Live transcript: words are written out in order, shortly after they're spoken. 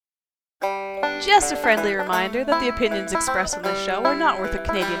Just a friendly reminder that the opinions expressed on this show are not worth a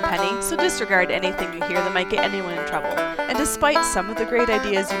Canadian penny, so disregard anything you hear that might get anyone in trouble. And despite some of the great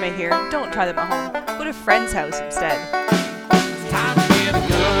ideas you may hear, don't try them at home. Go to a friend's house instead. It's time to get a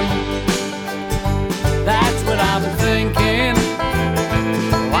gun. That's what I've been thinking.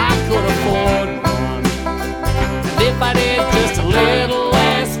 Well, I could afford one. And if I did just a little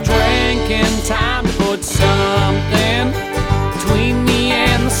less drinking, time to put something between me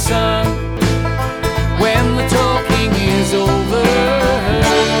and the sun. When the talking is over,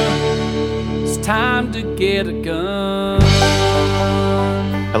 it's time to get a gun.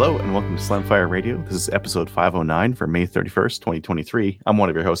 Hello and welcome to Slamfire Radio. This is episode 509 for May 31st, 2023. I'm one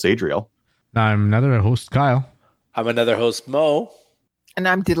of your hosts, Adriel. I'm another host, Kyle. I'm another host, Mo. And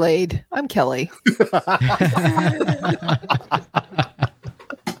I'm delayed. I'm Kelly.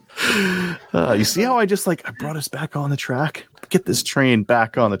 You see how I brought us back on the track? Get this train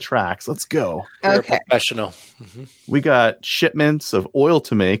back on the tracks. Let's go. You're Okay. a professional. Mm-hmm. We got shipments of oil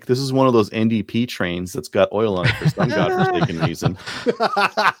to make. This is one of those NDP trains that's got oil on it for some godforsaken reason.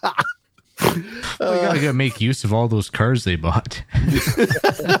 We gotta make use of all those cars they bought.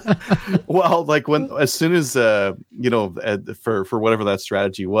 Well, as soon as for whatever that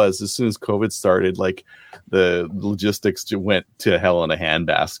strategy was, as soon as COVID started, the logistics went to hell in a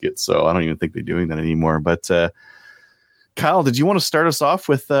handbasket. So I don't even think they're doing that anymore. But Kyle, did you want to start us off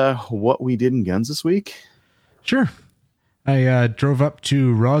with what we did in guns this week? Sure. I drove up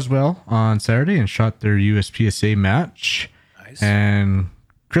to Roswell on Saturday and shot their USPSA match. Nice. And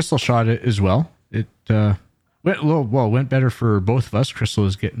Crystal shot it as well. It went better for both of us. Crystal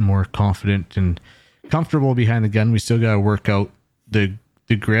is getting more confident and comfortable behind the gun. We still got to work out the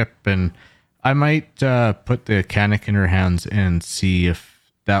grip, and I might put the Canic in her hands and see if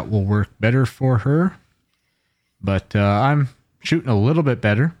that will work better for her. But I'm shooting a little bit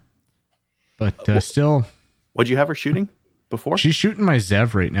better, but still. What'd you have her shooting before? She's shooting my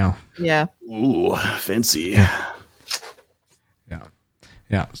Zev right now. Yeah. Ooh, fancy.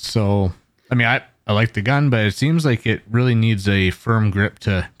 Yeah. So, I mean, I like the gun, but it seems like it really needs a firm grip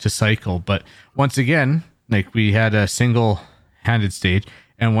to cycle. But once again, we had a single-handed stage,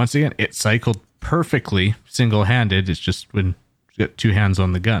 and once again, it cycled perfectly single-handed. It's just when you get two hands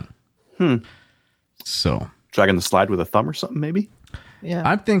on the gun. So, Dragging the slide with a thumb or something, maybe? Yeah.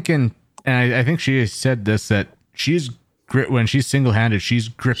 I'm thinking, and I think she said this, that when she's single-handed, she's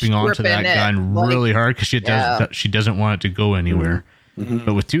gripping onto that gun really hard because she doesn't want it to go anywhere. Mm-hmm.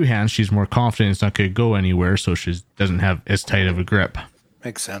 But with two hands, she's more confident it's not going to go anywhere, so she doesn't have as tight of a grip.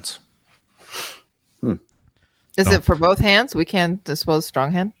 Makes sense. Is it for both hands? We can't dispose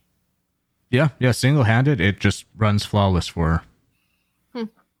strong hand? Yeah, single-handed, it just runs flawless for her.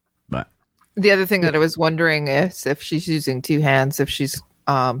 But The other thing that I was wondering is if she's using two hands, if she's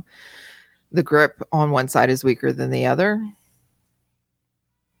the grip on one side is weaker than the other.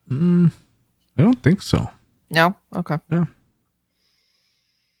 I don't think so. No? Okay. Yeah.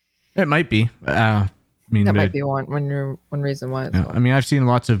 It might be. That might be one reason why. I mean, I've seen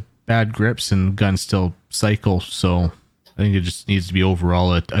lots of bad grips and guns still cycle, so I think it just needs to be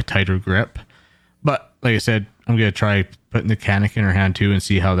overall a tighter grip. But like I said, I'm going to try putting the Canic in her hand too and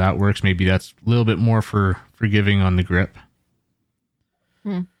see how that works. Maybe that's a little bit more forgiving on the grip.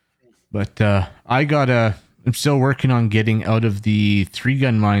 But I'm still working on getting out of the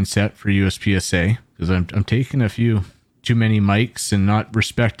 3-gun mindset for USPSA because I'm taking a few too many mics and not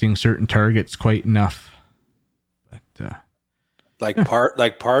respecting certain targets quite enough. But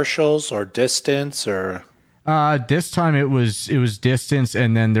partials or distance or this time it was distance,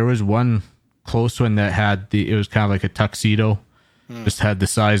 and then there was one close one that had it was kind of like a tuxedo. Just had the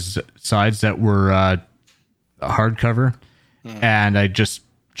sides that were hardcover, and I just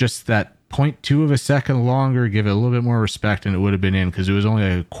that 0.2 of a second longer, give it a little bit more respect, and it would have been in because it was only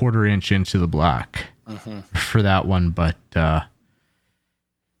a quarter inch into the black for that one. But I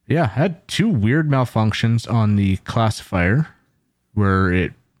had two weird malfunctions on the classifier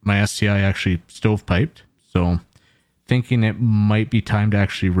where my STI actually stovepiped. So thinking it might be time to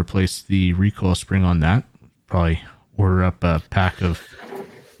actually replace the recoil spring on that. Probably order up a pack of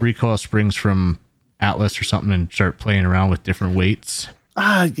recoil springs from Atlas or something and start playing around with different weights.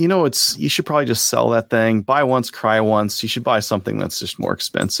 You should probably just sell that thing. Buy once, cry once. You should buy something that's just more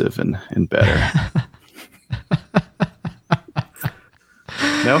expensive and better.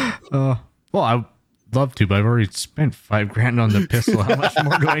 No? Well, I'd love to, but I've already spent $5,000 on the pistol. How much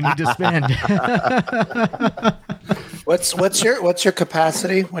more do I need to spend? what's your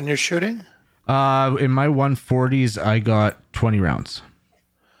capacity when you're shooting? In my 140s, I got 20 rounds.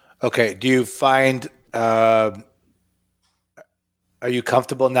 Okay. Do you find Are you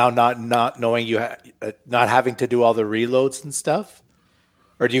comfortable now not knowing not having to do all the reloads and stuff?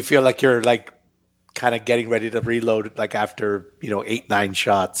 Or do you feel like you're like kind of getting ready to reload like after, 8-9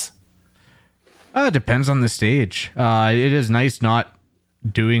 shots? It depends on the stage. It is nice not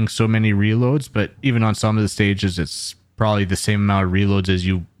doing so many reloads, but even on some of the stages, it's probably the same amount of reloads as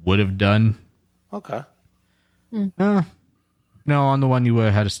you would have done. Okay. No, on the one you would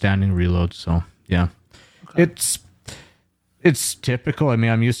have had a standing reload. So yeah, okay. It's typical. I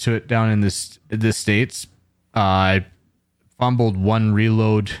mean, I'm used to it down in the States. I fumbled one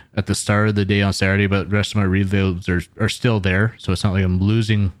reload at the start of the day on Saturday, but the rest of my reloads are still there. So it's not like I'm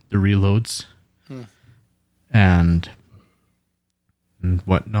losing the reloads and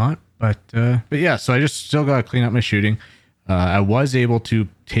whatnot. But yeah, so I just still got to clean up my shooting. I was able to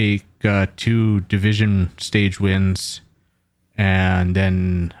take 2 division stage wins, and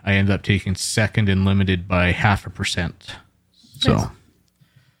then I ended up taking second in limited by 0.5%. So, Nice. so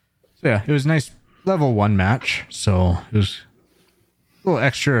yeah, it was a nice level 1 match. So it was a little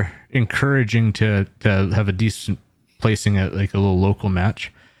extra encouraging to have a decent placing at like a little local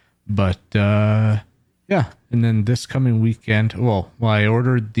match. But yeah, and then this coming weekend, I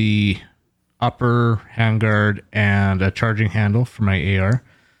ordered the upper handguard and a charging handle for my AR.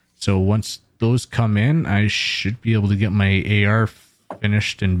 So once those come in, I should be able to get my AR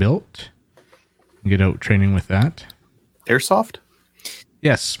finished and built and get out training with that. Airsoft?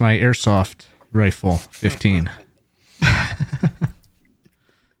 Yes, my airsoft rifle 15.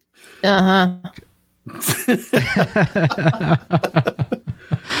 Uh-huh.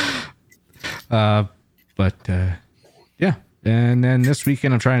 Yeah. And then this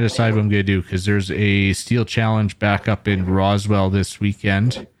weekend, I'm trying to decide what I'm going to do because there's a steel challenge back up in Roswell this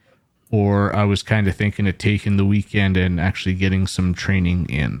weekend. Or I was kind of thinking of taking the weekend and actually getting some training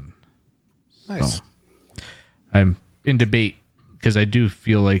in. Nice. So I'm in debate because I do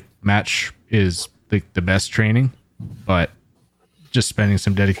feel like match is like the best training, but just spending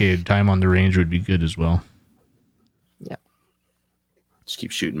some dedicated time on the range would be good as well. Yeah. Just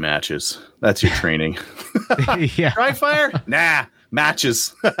keep shooting matches. That's your training. Yeah. Dry fire? Nah,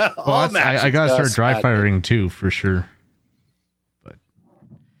 matches. All matches. I got to start Just dry matches. firing too, for sure. But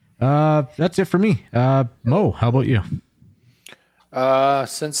that's it for me. Mo, how about you?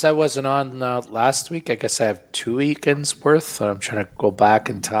 Since I wasn't on last week, I guess I have 2 weekends worth. I'm trying to go back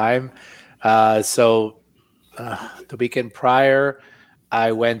in time. So the weekend prior,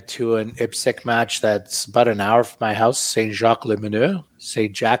 I went to an IPSC match that's about an hour from my house, Saint Jacques Le Meneux,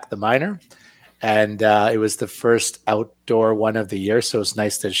 Saint Jack the Miner. And it was the first outdoor one of the year. So it's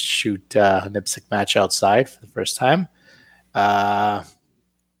nice to shoot an IPSC match outside for the first time.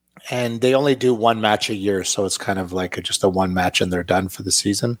 And they only do 1 match a year. So it's kind of like just a 1 match and they're done for the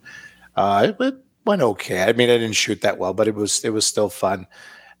season. It went okay. I mean, I didn't shoot that well, but it was still fun.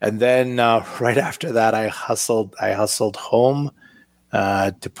 And then right after that, I hustled home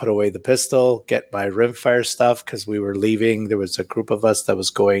to put away the pistol, get my rimfire stuff because we were leaving. There was a group of us that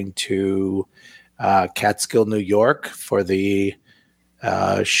was going to Catskill, New York for the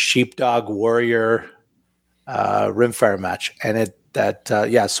Sheepdog Warrior rimfire match. And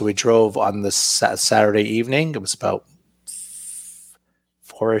so we drove on the Saturday evening. It was about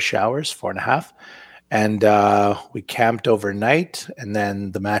 4-ish hours, 4.5. And we camped overnight. And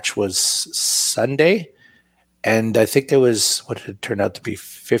then the match was Sunday. And I think there was, what did it turn out to be,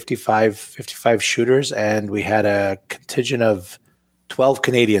 55 shooters. And we had a contingent of 12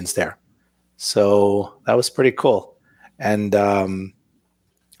 Canadians there. So that was pretty cool. And it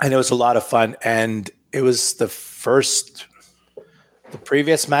was a lot of fun. And it was the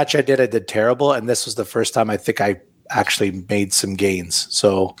previous match I did terrible. And this was the first time I think I actually made some gains.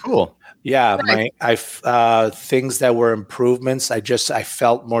 So Cool. yeah, things that were improvements. I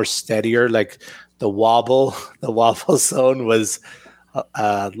felt more steadier. Like the wobble zone was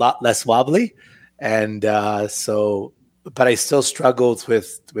a lot less wobbly, and but I still struggled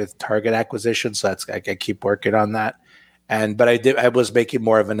with target acquisition. So I keep working on that. But I was making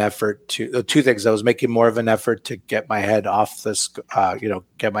more of an effort to 2 things. I was making more of an effort to get my head off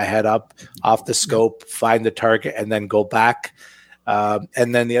get my head up off the scope, find the target, and then go back.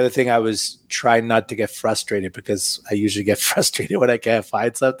 And then the other thing, I was trying not to get frustrated because I usually get frustrated when I can't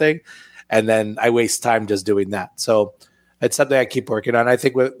find something. And then I waste time just doing that. So it's something I keep working on. I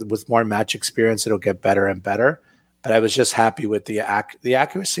think with more match experience, it'll get better and better. But I was just happy with the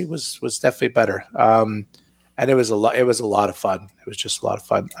accuracy was definitely better. And it was a lot of fun. It was just a lot of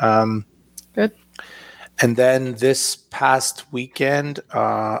fun. Good. And then this past weekend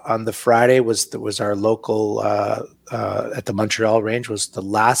on the Friday was our local at the Montreal range was the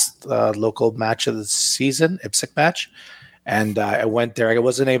last local match of the season, IPSC match. And I went there. I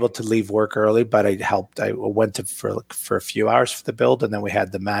wasn't able to leave work early, but I helped. I went for a few hours for the build, and then we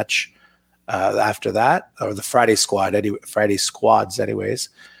had the match after that, or the Friday squads, anyways.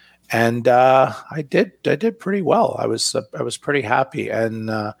 And I did pretty well. I was pretty happy.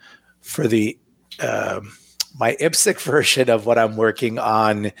 And for the my IPSC version of what I'm working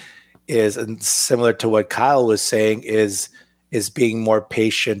on is, and similar to what Kyle was saying, is being more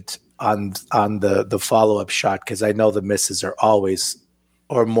patient on the follow-up shot, because I know the misses are always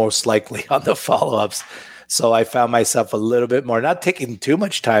or most likely on the follow-ups. So I found myself a little bit more, not taking too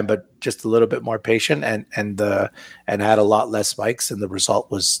much time, but just a little bit more patient, and had a lot less mics, and the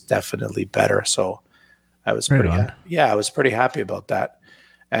result was definitely better. So I was pretty happy about that.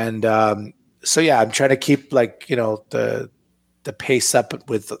 And so yeah, I'm trying to keep the pace up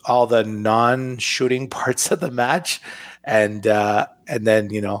with all the non-shooting parts of the match, and then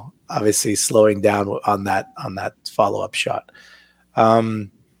obviously slowing down on that follow-up shot.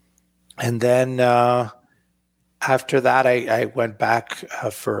 And then after that, I went back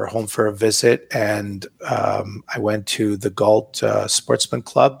home for a visit, and I went to the Galt Sportsman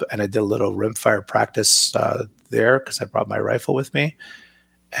Club, and I did a little rimfire practice there because I brought my rifle with me.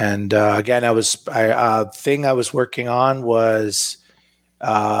 And again, thing I was working on was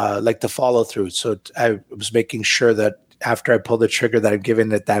like the follow through. So I was making sure that after I pull the trigger, that I'm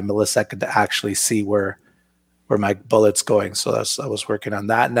giving it that millisecond to actually see where my bullet's going. So I was working on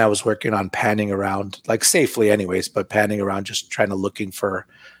that, and I was working on panning around, like safely anyways, but panning around, just looking for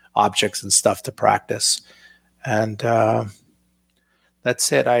objects and stuff to practice. And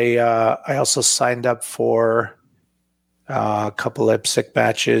that's it. I also signed up for a couple of IPSC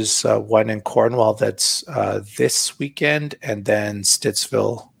matches, one in Cornwall that's this weekend, and then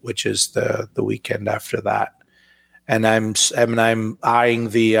Stittsville, which is the weekend after that. And I'm eyeing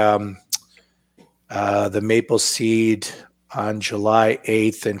the Maple Seed on July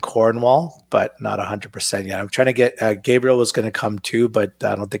 8th in Cornwall, but not 100% yet. I'm trying to get Gabriel was going to come too, but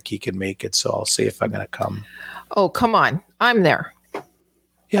I don't think he can make it, so I'll see if I'm going to come. Oh, come on. I'm there.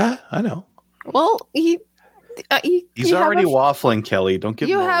 Yeah, I know. Well, he's already waffling, Kelly. Don't give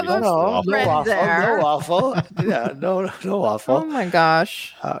him you have a friend there. No waffle. Yeah, no waffle. Oh my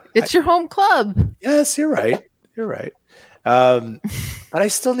gosh. It's your home club. Yes, you're right. You're right. But I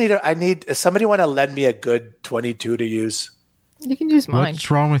still need somebody want to lend me a good 22 to use. You can use mine.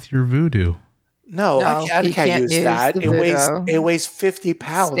 What's wrong with your voodoo? No, I can't use that. It weighs 50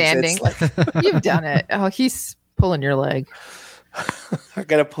 pounds. Standing. You've done it. Oh, he's pulling your leg. I'm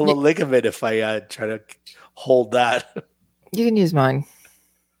gonna pull a ligament if I try to hold that. You can use mine.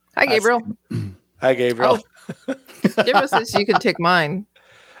 Hi, Gabriel. Hi, Gabriel. Oh. Gabriel says you can take mine.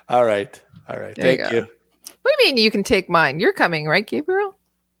 All right. Thank you. What do you mean you can take mine? You're coming, right, Gabriel?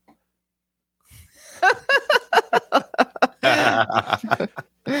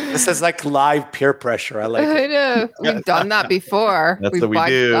 This is like live peer pressure. I like it. I know. We've done that before. That's We've what we bought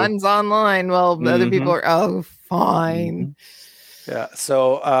do. guns online. Well, other people are, fine. Yeah.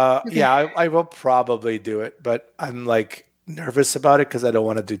 So, okay. I will probably do it, but I'm nervous about it because I don't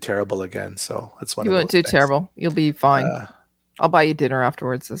want to do terrible again. So that's one. You won't do terrible. You'll be fine. I'll buy you dinner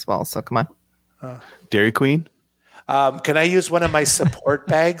afterwards as well. So come on. Dairy Queen. Can I use one of my support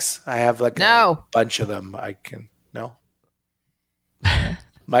bags? I have a bunch of them. I can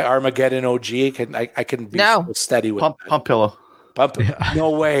my Armageddon OG. I can be steady with pump pillow. Yeah.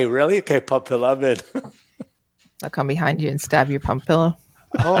 No way, really? Okay, pump pillow. I'm in. I'll come behind you and stab your pump pillow.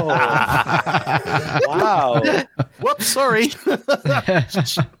 Oh, wow! Whoops, sorry.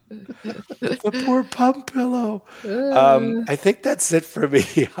 The poor pump pillow. I think that's it for me.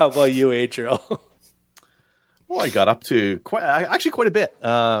 How about you, Adriel? Well, I got up to quite a bit.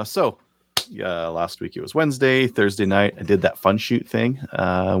 Last week it was Wednesday, Thursday night. I did that fun shoot thing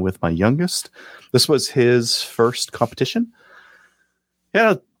with my youngest. This was his first competition.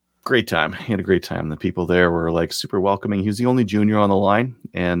 Yeah. Great time. He had a great time. The people there were super welcoming. He was the only junior on the line,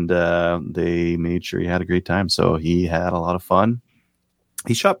 and they made sure he had a great time. So he had a lot of fun.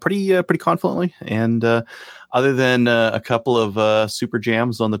 He shot pretty confidently, and other than a couple of super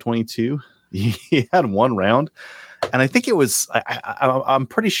jams on the 22, he had one round, and I think it was. I'm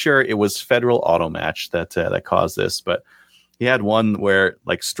pretty sure it was Federal Auto Match that caused this, but he had one where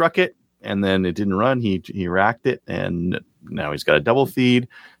struck it, and then it didn't run. He racked it, and now he's got a double feed.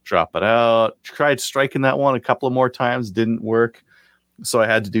 Drop it out. Tried striking that one a couple of more times, didn't work. So I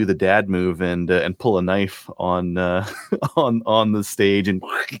had to do the dad move and pull a knife on the stage and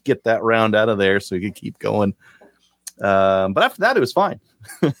get that round out of there so he could keep going. But after that, it was fine.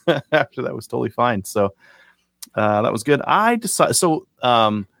 After that, it was totally fine. So that was good. I decided. So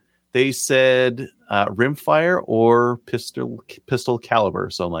they said rimfire or pistol caliber.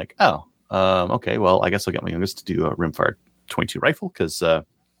 So I'm like, oh, okay, well, I guess I'll get my youngest to do a rimfire 22 rifle because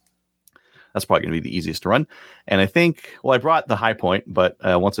that's probably going to be the easiest to run. And I think, well, I brought the high point, but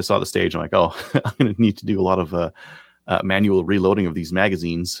once I saw the stage, I'm like, oh, I'm going to need to do a lot of manual reloading of these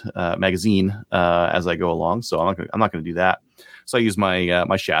magazine as I go along. So I'm not going to do that. So I use my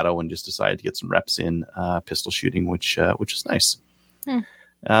my shadow and just decided to get some reps in pistol shooting, which is nice.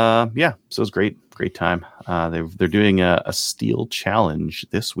 Yeah, so it was great time. They're doing a steel challenge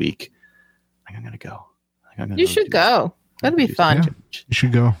this week. I think I'm gonna go. You should go. That'd be fun. Yeah, you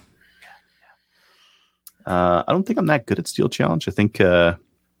should go. I don't think I'm that good at steel challenge. I think the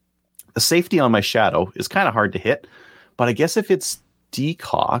safety on my shadow is kind of hard to hit, but I guess if it's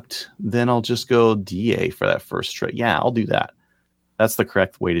decocked, then I'll just go DA for that first try. Yeah, I'll do that. That's the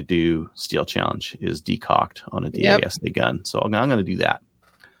correct way to do steel challenge, is decocked on a DASA gun. So I'm going to do that.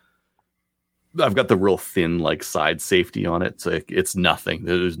 I've got the real thin like side safety on it. So it's nothing.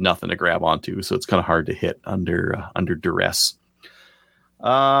 There's nothing to grab onto. So it's kind of hard to hit under duress.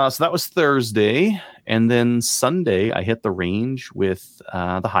 So that was Thursday. And then Sunday, I hit the range with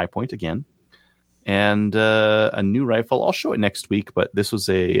the high point again. And a new rifle. I'll show it next week, but this was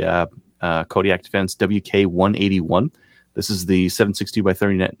a Kodiak Defense WK-181. This is the 7.62 by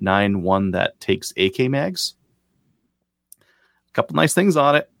 39 one that takes AK mags. A couple nice things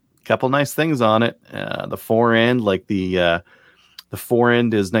on it. The fore end, like the fore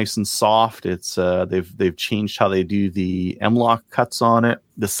end is nice and soft. It's they've changed how they do the M-lock cuts on it.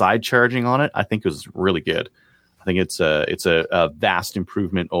 The side charging on it, I think, is really good. I think it's a vast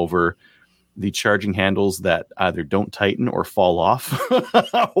improvement over the charging handles that either don't tighten or fall off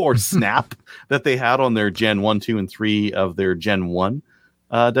or snap that they had on their Gen 1, 2, and 3 of their Gen 1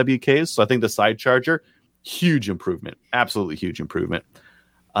 WKs. So I think the side charger, huge improvement. Absolutely huge improvement.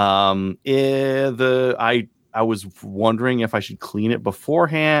 I was wondering if I should clean it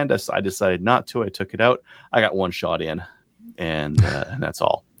beforehand. I decided not to. I took it out. I got one shot in, and that's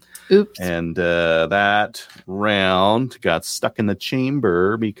all. Oops. And that round got stuck in the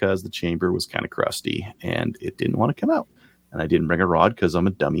chamber because the chamber was kind of crusty and it didn't want to come out. And I didn't bring a rod because I'm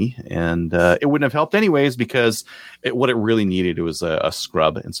a dummy. And it wouldn't have helped anyways because what it really needed was a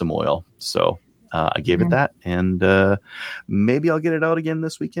scrub and some oil. So I gave it that. And maybe I'll get it out again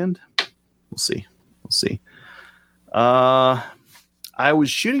this weekend. We'll see. I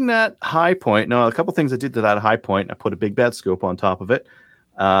was shooting that high point. Now, a couple things I did to that high point. I put a big bad scope on top of it.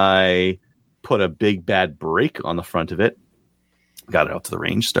 I put a big bad brake on the front of it, got it out to the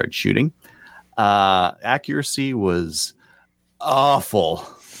range, started shooting. Accuracy was awful.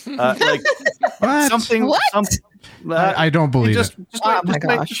 Like What? something. What? I don't believe just it.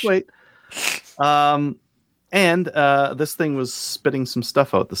 wait, just wait. And this thing was spitting some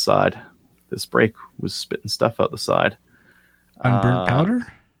stuff out the side. This brake was spitting stuff out the side. Unburnt powder?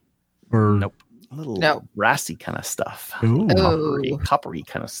 Or Nope. A little brassy kind of stuff. Ooh. Coppery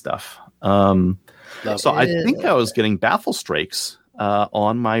kind of stuff. So I think I was getting baffle strikes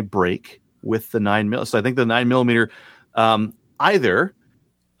on my brake with the 9mm. So I think the 9mm, either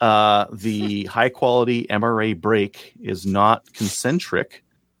the high quality MRA brake is not concentric,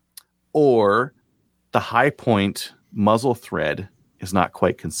 or the high point muzzle thread is not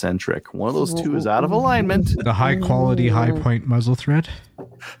quite concentric. One of those two is out of alignment. The high quality high point muzzle thread?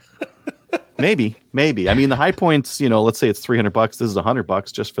 Maybe. I mean, the high points, let's say it's $300. This is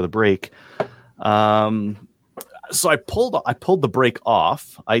 $100 just for the brake. So I pulled the brake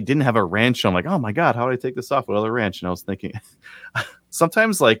off. I didn't have a wrench. I'm like, oh my God, how do I take this off with a wrench? And I was thinking,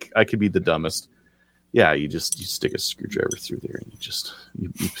 sometimes like I could be the dumbest. Yeah, you stick a screwdriver through there, and you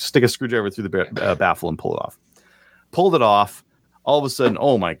stick a screwdriver through the baffle and pull it off. Pulled it off. All of a sudden,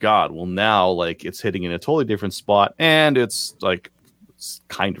 oh my God! Well, now like it's hitting in a totally different spot, and it's like it's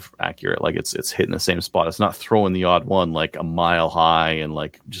kind of accurate. Like it's hitting the same spot. It's not throwing the odd one like a mile high and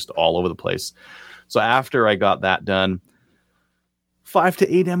like just all over the place. So after I got that done, 5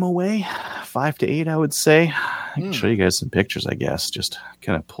 to 8 MOA, 5 to 8, I would say. I can show you guys some pictures, I guess, just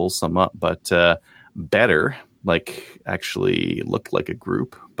kind of pull some up, but better, like actually looked like a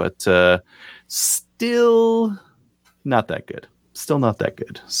group, but still not that good. Still not that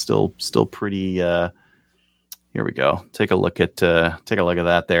good. Still pretty. Here we go. Take a look at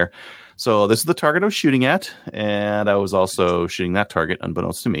that there. So this is the target I was shooting at, and I was also shooting that target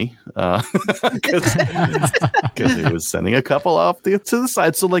unbeknownst to me because it was sending a couple off to the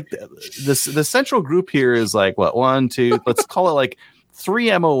side. So like the central group here is like what 1, 2, let's call it like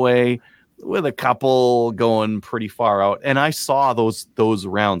 3 MOA with a couple going pretty far out, and I saw those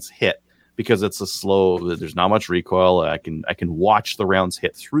rounds hit because it's a slow. There's not much recoil. I can watch the rounds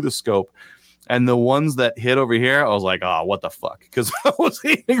hit through the scope. And the ones that hit over here, I was like, oh, what the fuck? Because I was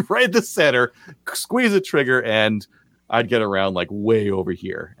aiming right at the center, squeeze the trigger, and I'd get around like way over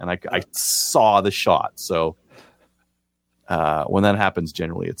here. And I saw the shot. So when that happens,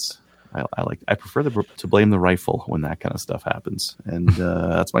 generally I prefer to blame the rifle when that kind of stuff happens. And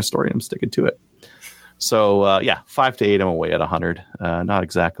that's my story. I'm sticking to it. So 5 to 8, I'm away at 100. Not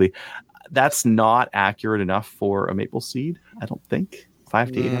exactly. That's not accurate enough for a maple seed, I don't think.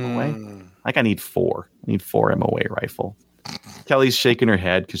 5 to 8 MOA. Like I need 4. I need 4 MOA rifle. Kelly's shaking her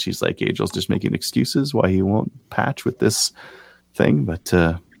head because she's like, Angel's just making excuses why he won't patch with this thing. But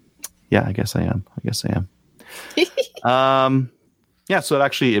I guess I am. So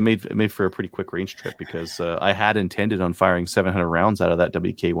it made for a pretty quick range trip because I had intended on firing 700 rounds out of that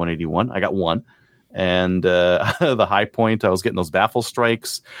WK-181. I got 1. And the high point, I was getting those baffle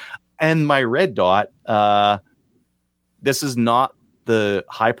strikes. And my red dot, this is not the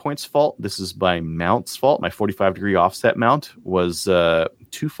high point's fault. This is my mount's fault. My 45-degree offset mount was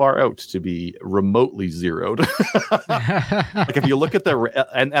too far out to be remotely zeroed. Like if you look at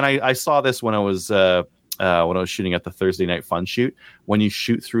I saw this when I was shooting at the Thursday night fun shoot. When you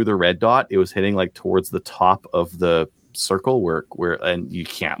shoot through the red dot, it was hitting like towards the top of the circle where and you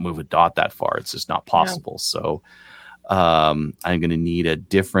can't move a dot that far. It's just not possible. Yeah. So I'm going to need a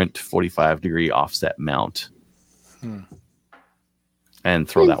different 45-degree offset mount. And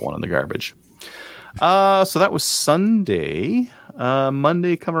throw that one in the garbage. So that was Sunday.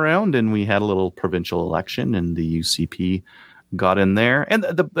 Monday come around and we had a little provincial election and the UCP got in there. And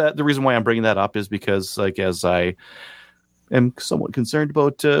the reason why I'm bringing that up is because, like, as I am somewhat concerned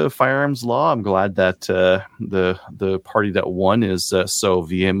about firearms law, I'm glad that the party that won is so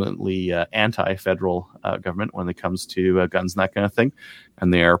vehemently anti-federal government when it comes to guns and that kind of thing.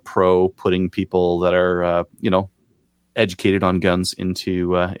 And they are pro putting people that are, educated on guns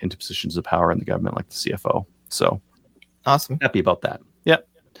into positions of power in the government, like the CFO. So awesome. Happy about that. Yep.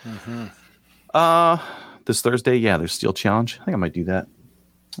 This Thursday, there's Steel Challenge. I think I might do that.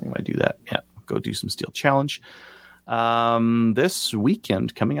 Yeah. Go do some Steel Challenge. This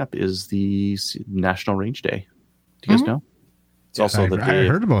weekend coming up is the National Range Day. Do you guys know? It's also the day. I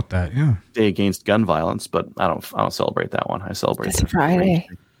heard about that. Yeah. Day against gun violence, but I don't celebrate that one. I celebrate the Friday.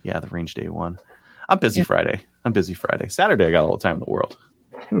 The Range Day one. I'm busy Friday. Saturday, I got all the time in the world.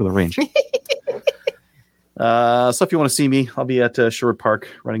 Go to the range. So if you want to see me, I'll be at Sherwood Park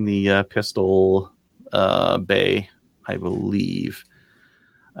running the pistol bay, I believe.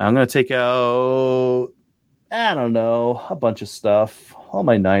 I'm going to take out, I don't know, a bunch of stuff. All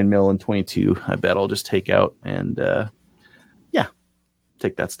my 9mm and 22, I bet I'll just take out and,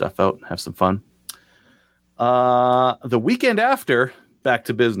 take that stuff out, have some fun. The weekend after, back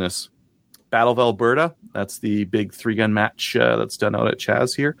to business. Battle of Alberta. That's the big 3-gun match that's done out at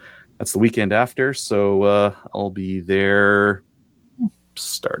Chaz here. That's the weekend after. So I'll be there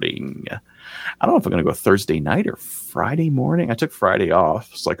starting. I don't know if I'm going to go Thursday night or Friday morning. I took Friday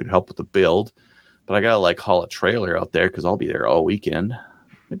off so I could help with the build. But I got to haul a trailer out there because I'll be there all weekend.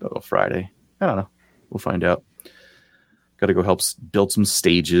 Maybe I'll go Friday. I don't know. We'll find out. Got to go help build some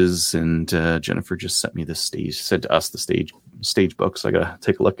stages. And Jennifer just sent to us the stage book, so I gotta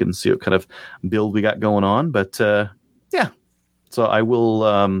take a look and see what kind of build we got going on. But so I will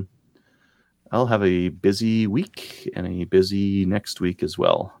I'll have a busy week and a busy next week as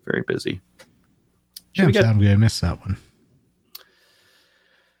well. Very busy. I'm gonna miss that one.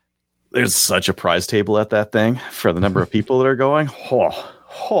 There's such a prize table at that thing for the number of people that are going.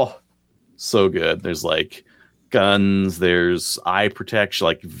 So good. There's guns, there's eye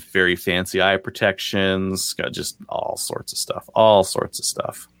protection, very fancy eye protections, got just all sorts of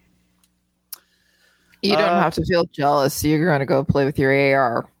stuff. You don't have to feel jealous. You're going to go play with your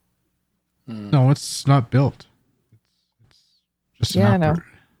AR. No, it's not built. It's just I know.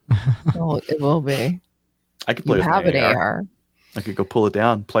 Well, it will be. I could play with an AR. AR. I could go pull it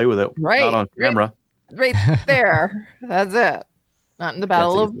down, play with it. Right. Not on camera. Right there. That's it. Not in the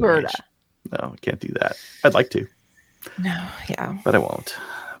Battle of Alberta. No, I can't do that. I'd like to. No, yeah. But I won't.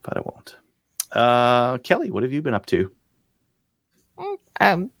 Kelly, what have you been up to?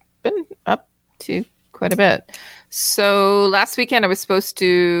 I've been up to quite a bit. So last weekend I was supposed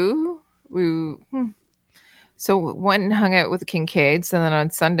to... So went and hung out with the Kincaids, and then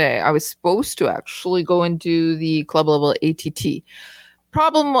on Sunday I was supposed to actually go and do the club level ATT.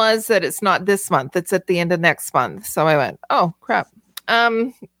 Problem was that it's not this month; it's at the end of next month. So I went, oh crap.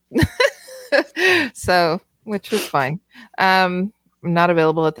 So, which was fine. I'm not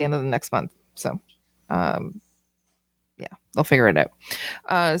available at the end of the next month. So, I'll figure it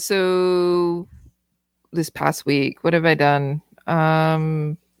out. So this past week, what have I done?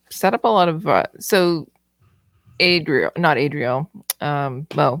 set up a lot of so Mo,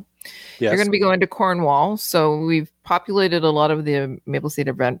 Yes. you're going to be going to Cornwall. So we've populated a lot of the Maple Seed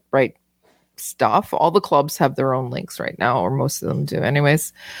Eventbrite stuff. All the clubs have their own links right now, or most of them do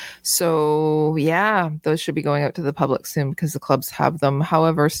anyways. So yeah, those should be going out to the public soon because the clubs have them.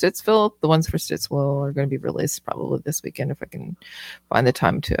 However, Stittsville, the ones for Stittsville are going to be released probably this weekend if I can find the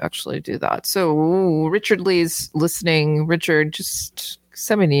time to actually do that. So Richard Lee's listening. Richard, just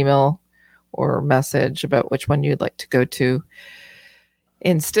send me an email or message about which one you'd like to go to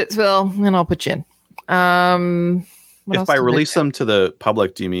in Stittsville, and I'll put you in. If I release them to the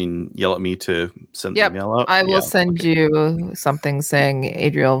public, do you mean yell at me to send the email out? I will send you something saying,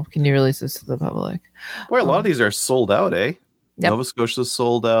 Adriel, can you release this to the public? Boy, a lot of these are sold out, eh? Yep. Nova Scotia's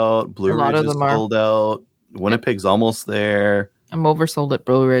sold out. Blue A lot Ridge of is them are. sold out. Winnipeg's almost there. I'm oversold at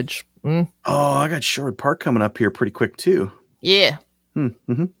Blue Ridge. Oh, I got Sherwood Park coming up here pretty quick too. Yeah.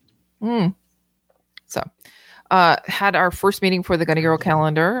 Mm-hmm. So, had our first meeting for the Gunny Girl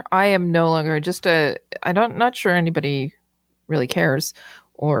calendar. I am no longer not sure anybody really cares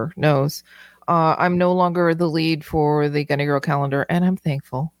or knows. I'm no longer the lead for the Gunny Girl calendar, and I'm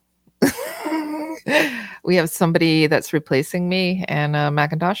thankful. We have somebody that's replacing me, and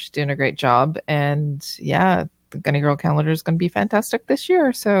Macintosh is doing a great job. And yeah, the Gunny Girl calendar is going to be fantastic this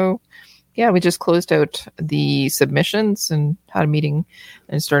year. So yeah, we just closed out the submissions and had a meeting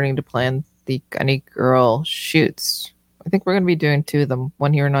and starting to plan the Gunny Girl shoots. I think we're going to be doing 2 of them,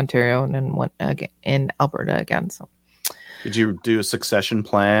 one here in Ontario and then one again in Alberta again. So, did you do a succession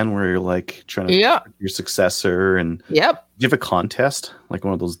plan where you're like trying to pick your successor? And do you have a contest, like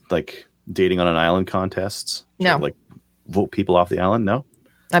one of those like dating on an island contests? No, like vote people off the island. No,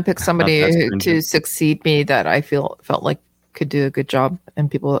 I picked somebody to succeed me that I felt like could do a good job, and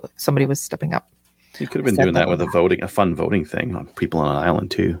somebody was stepping up. You could have been doing that with a fun voting thing on people on an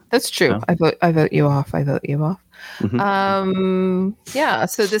island too. That's true. Yeah. I vote you off. Mm-hmm. Yeah.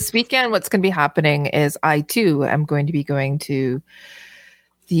 So this weekend, what's going to be happening is I too am going to be going to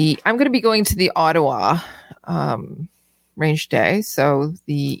the Ottawa range day. So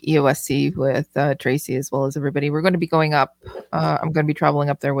the EOSC with Tracy as well as everybody. We're going to be going up. I'm going to be traveling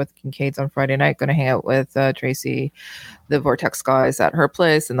up there with Kincaid's on Friday night. Going to hang out with Tracy, the Vortex guys at her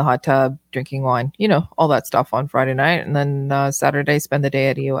place in the hot tub, drinking wine, all that stuff on Friday night. And then Saturday, spend the day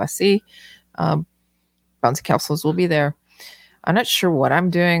at EOSC. Bouncy Capsules will be there. I'm not sure what I'm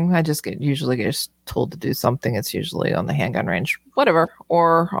doing. I just usually get told to do something. It's usually on the handgun range, whatever,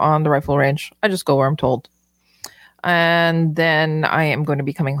 or on the rifle range. I just go where I'm told. And then I am going to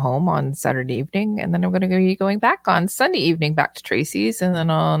be coming home on Saturday evening, and then I'm going to be going back on Sunday evening back to Tracy's. And then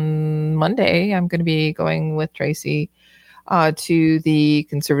on Monday, I'm going to be going with Tracy to the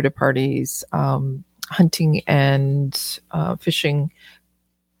Conservative Party's hunting and fishing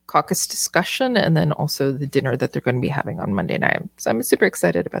caucus discussion, and then also the dinner that they're going to be having on Monday night. So I'm super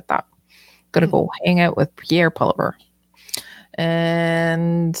excited about that. Going to go hang out with Pierre Pulliver.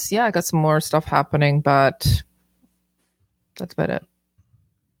 And yeah, I got some more stuff happening, but that's about it.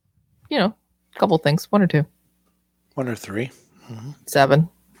 A couple things, 1 or 2. 1 or 3. Mm-hmm. 7.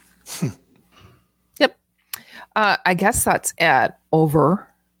 Yep. I guess that's it. Over.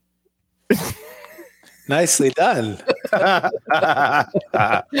 Nicely done.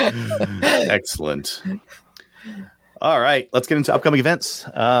 Excellent. All right, let's get into upcoming events.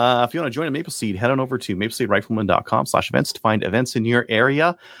 If you want to join a Maple Seed, head on over to mapleseedrifleman.com/events to find events in your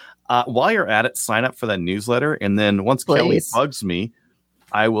area. While you're at it, sign up for that newsletter. And then once Kelly bugs me,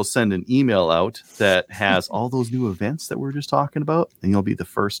 I will send an email out that has all those new events that we were just talking about. And you'll be the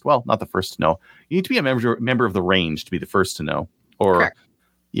first. Well, not the first to know. You need to be a member of the range to be the first to know. Or, correct.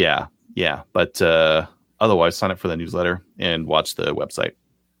 Yeah. But otherwise, sign up for the newsletter and watch the website.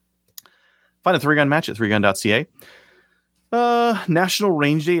 Find a 3-gun match at 3gun.ca. National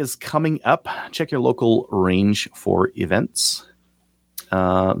Range Day is coming up. Check your local range for events.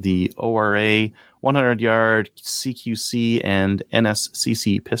 The ORA 100-yard CQC and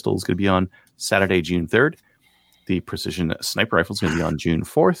NSCC pistol is going to be on Saturday, June 3rd. The Precision Sniper Rifle is going to be on June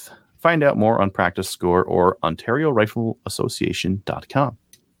 4th. Find out more on Practice Score or OntarioRifleAssociation.com.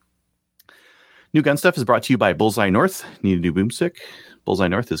 New gun stuff is brought to you by Bullseye North. Need a new boomstick? Bullseye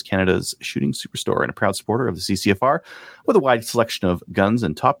North is Canada's shooting superstore and a proud supporter of the CCFR with a wide selection of guns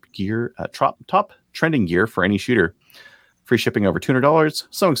and top trending gear for any shooter. Free shipping over $200.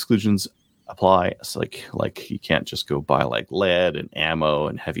 Some exclusions apply. It's like you can't just go buy like lead and ammo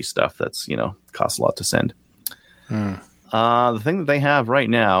and heavy stuff that's, costs a lot to send. The thing that they have right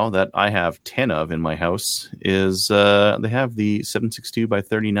now that I have 10 of in my house is they have the 7.62 by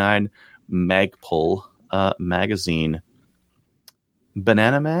 39 Magpul magazine.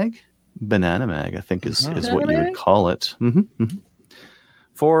 Banana Mag, I think is what you would call it.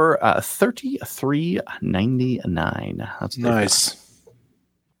 For $33.99. That's Nice.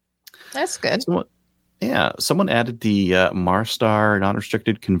 That's good. Someone added the Marstar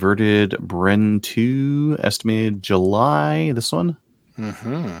non-restricted converted Bren 2 estimated July. This one.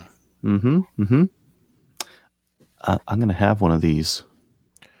 I'm gonna have one of these.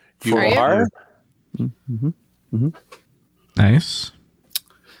 You are? Nice.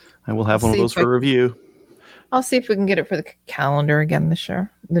 I will have one of those for review. I'll see if we can get it for the calendar again this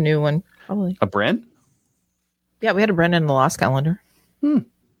year. The new one, probably. A Bren? Yeah, we had a Bren in the last calendar. They're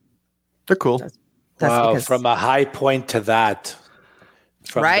cool. That's Wow, because, from a high point to that.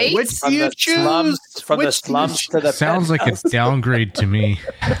 Right? From the slums to the Sounds like a downgrade to me.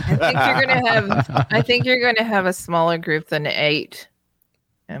 I think you're gonna have a smaller group than 8.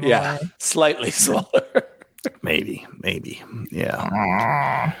 Yeah, slightly smaller. Maybe.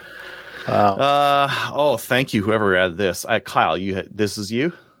 Yeah. Wow. Thank you, whoever added this. Kyle, this is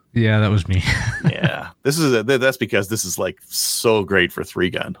you? Yeah, that was me. Yeah. That's because this is like so great for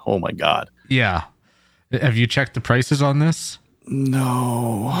 3-gun. Oh my god. Yeah. Have you checked the prices on this?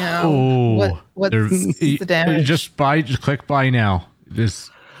 No. No. What's the damage? Just click buy now.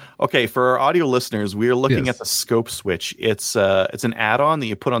 Okay, for our audio listeners, we are looking at the scope switch. It's an add-on that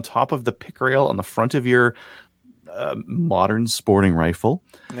you put on top of the pick rail on the front of your modern sporting rifle,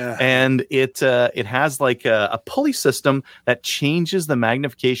 and it has like a pulley system that changes the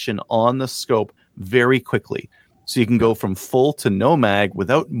magnification on the scope very quickly, so you can go from full to no mag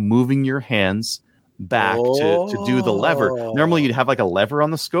without moving your hands back to do the lever. Normally, you'd have like a lever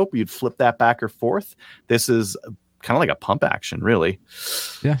on the scope, you'd flip that back or forth. This is kind of like a pump action, really.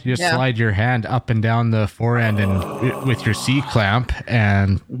 Yeah, you just slide your hand up and down the forend and with your C clamp,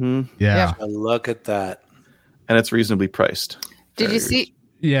 and Look at that. And it's reasonably priced. Did you see?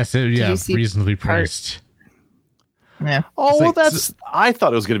 Yes, reasonably priced. Yeah. Oh, I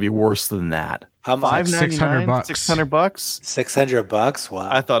thought it was going to be worse than that. How much? $600. $600. $600. Wow.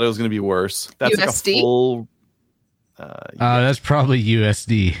 I thought it was going to be worse. That's USD? like a full. That's probably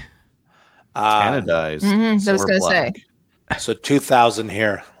USD. Canadized. I was going to say. So 2,000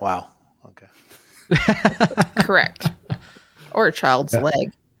 here. Wow. Okay. Correct. Or a child's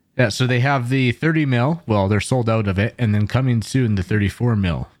leg. Yeah, so they have the 30 mil. Well, they're sold out of it, and then coming soon the 34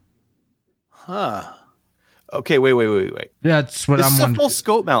 mil. Huh. Okay, wait. That's what this I'm is wondering. a full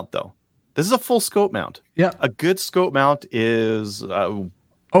scope mount, though. This is a full scope mount. Yeah. A good scope mount is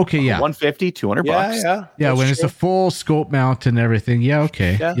okay, yeah. $150, $200 bucks. Yeah, when it's a full scope mount and everything. Yeah,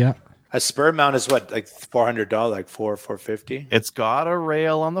 okay. Yeah. A spur mount is what, like $400, like $450? It's got a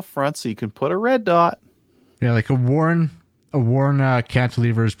rail on the front, so you can put a red dot. Yeah, like a worn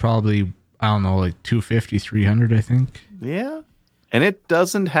cantilever is probably, I don't know, like $250, $300, I think. Yeah. And it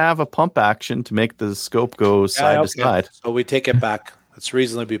doesn't have a pump action to make the scope go side to side. So we take it back. It's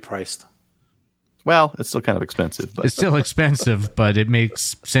reasonably priced. Well, it's still kind of expensive. But it's still expensive, but it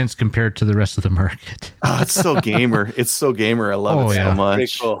makes sense compared to the rest of the market. It's so gamer. It's so gamer. I love it so much.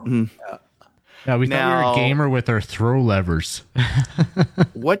 Pretty cool. Yeah, we thought we were a gamer with our throw levers.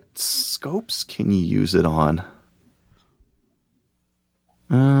 What scopes can you use it on?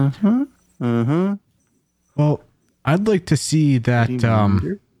 Well, I'd like to see that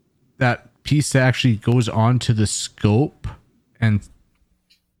that piece that actually goes onto the scope and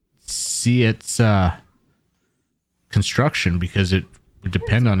see its construction, because it would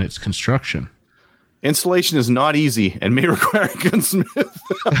depend on its construction. Installation is not easy and may require a gunsmith.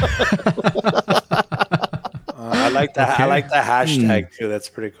 I like that. I like the hashtag too. That's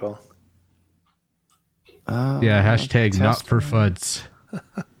pretty cool. Hashtag not for fuds.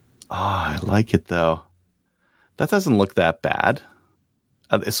 I like it though. That doesn't look that bad.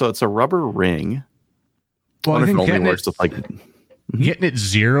 So it's a rubber ring. Well, I think getting it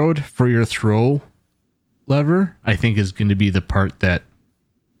zeroed for your throw lever, I think, is going to be the part that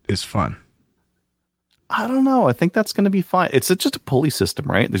is fun. I don't know. I think that's going to be fine. It's just a pulley system,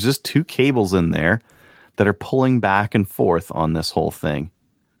 right? There's just 2 cables in there that are pulling back and forth on this whole thing.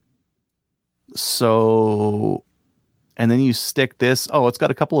 So, and then you stick this. Oh, it's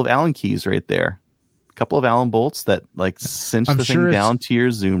got a couple of Allen keys right there. A couple of Allen bolts that like cinch the thing down to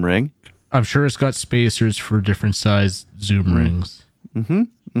your zoom ring. I'm sure it's got spacers for different size zoom rings.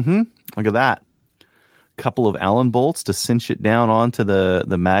 Look at that. Couple of Allen bolts to cinch it down onto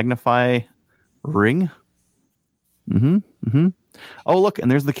the magnify ring. Oh, look,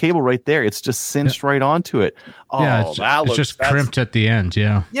 and there's the cable right there. It's just cinched right onto it. Oh, yeah, it's just crimped at the end.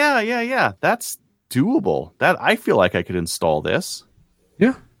 Yeah. That's doable. That I feel like I could install this.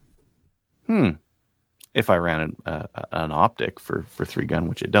 Yeah. if I ran an optic for 3-gun,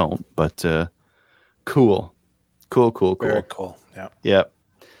 which I don't. But cool. Very cool. Yeah. Yep.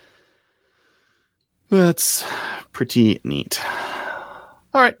 That's pretty neat.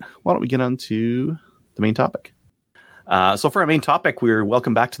 All right. Why don't we get on to the main topic? So for our main topic, we're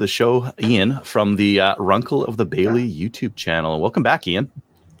welcome back to the show, Ian, from the Runkle of the Bailey YouTube channel. Welcome back, Ian.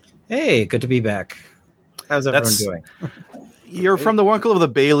 Hey, good to be back. How's everyone doing? You're from the Runkle of the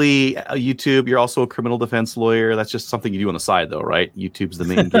Bailey YouTube. You're also a criminal defense lawyer. That's just something you do on the side, though, right? YouTube's the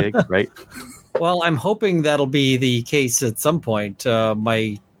main gig, right? Well, I'm hoping that'll be the case at some point.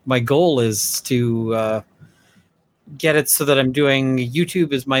 My goal is to get it so that I'm doing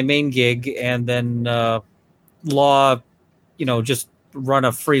YouTube as my main gig, and then law, just run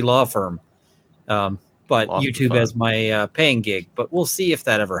a free law firm. But YouTube as my paying gig. But we'll see if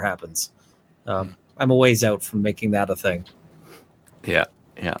that ever happens. I'm a ways out from making that a thing. Yeah.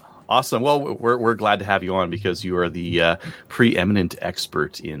 Awesome. Well, we're glad to have you on because you are the preeminent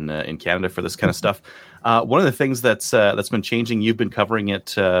expert in Canada for this kind of stuff. One of the things that's been changing, you've been covering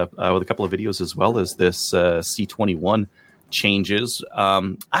it with a couple of videos as well, as this C21 changes.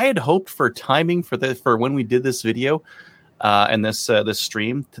 I had hoped for timing for when we did this video and this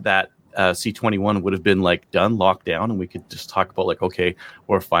stream that C21 would have been done, locked down, and we could just talk about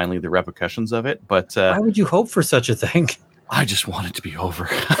or finally the repercussions of it. But why would you hope for such a thing? I just want it to be over.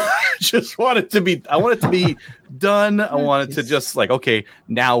 I want it to be done. I want it to just okay,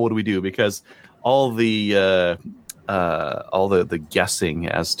 now what do we do? Because all the guessing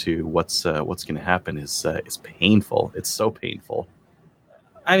as to what's going to happen is painful. It's so painful.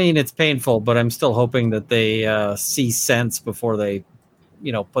 I mean, it's painful, but I'm still hoping that they see sense before they,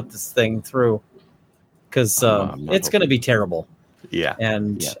 put this thing through, because it's going to be terrible. Yeah,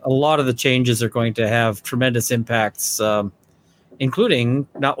 and a lot of the changes are going to have tremendous impacts. Including,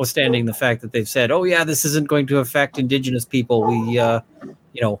 notwithstanding the fact that they've said, "Oh yeah, this isn't going to affect Indigenous people."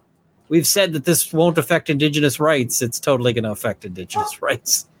 We've said that this won't affect Indigenous rights. It's totally going to affect Indigenous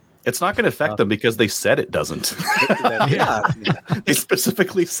rights. It's not going to affect them because they said it doesn't. They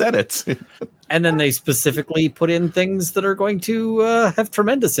specifically said it, and then they specifically put in things that are going to have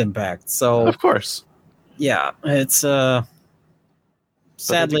tremendous impact. So, of course, yeah, it's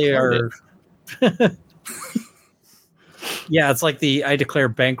sadly our. Yeah, it's like the I declare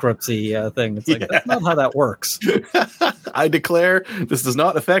bankruptcy thing. It's that's not how that works. I declare this does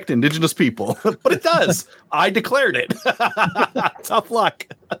not affect Indigenous people, but it does. I declared it. Tough luck.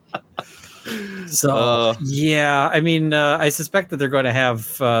 So, yeah, I mean, I suspect that they're going to have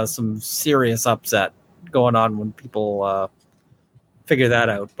some serious upset going on when people figure that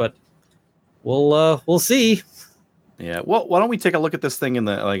out, but we'll see. Yeah. Well, why don't we take a look at this thing in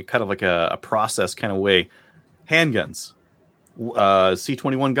the kind of a process kind of way? Handguns.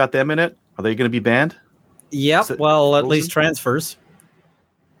 C21 got them in it. Are they going to be banned? Yep. Well, at least transfers.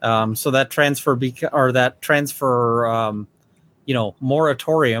 So that transfer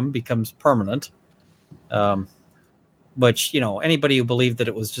moratorium becomes permanent. Which anybody who believed that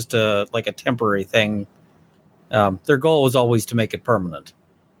it was just a temporary thing, their goal was always to make it permanent,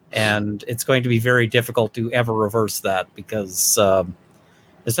 and it's going to be very difficult to ever reverse that because.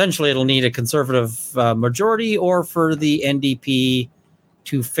 Essentially, it'll need a conservative majority, or for the NDP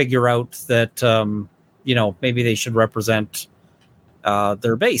to figure out that maybe they should represent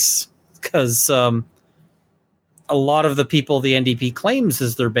their base, because a lot of the people the NDP claims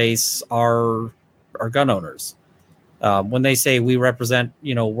as their base are gun owners. When they say we represent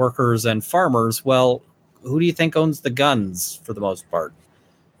workers and farmers, well, who do you think owns the guns for the most part?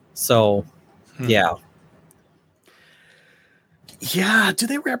 So, yeah. Yeah, do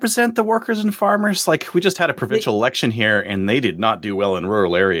they represent the workers and farmers? We just had a provincial election here, and they did not do well in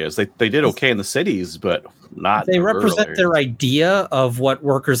rural areas. They did okay in the cities, but not. They represent their idea of what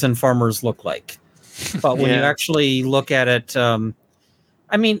workers and farmers look like. But when you actually look at it, I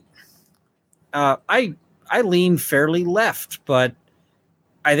lean fairly left, but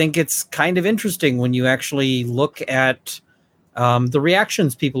I think it's kind of interesting when you actually look at the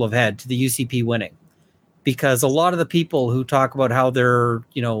reactions people have had to the UCP winning. Because a lot of the people who talk about how they're,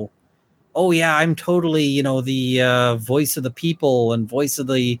 oh yeah, I'm totally, the voice of the people and voice of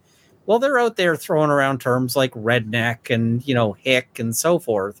the, well, they're out there throwing around terms like redneck and, hick and so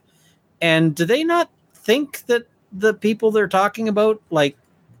forth. And do they not think that the people they're talking about,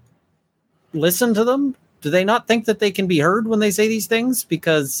 listen to them? Do they not think that they can be heard when they say these things?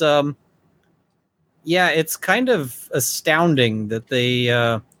 Because, it's kind of astounding that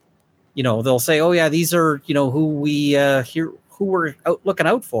they, they'll say, "Oh yeah, these are who we who we're looking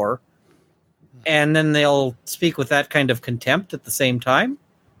out for," and then they'll speak with that kind of contempt at the same time.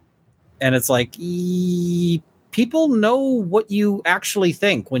 And it's like, people know what you actually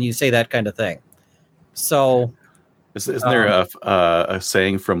think when you say that kind of thing. So, Isn't there a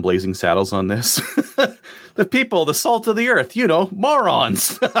saying from Blazing Saddles on this? The people, the salt of the earth,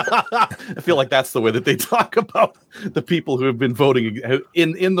 morons. I feel like that's the way that they talk about the people who have been voting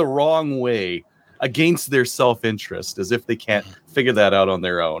in the wrong way against their self-interest, as if they can't figure that out on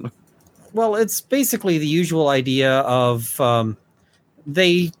their own. well, it's basically the usual idea of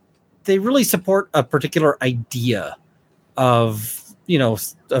they really support a particular idea of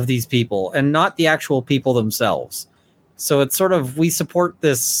these people and not the actual people themselves. So it's sort of, we support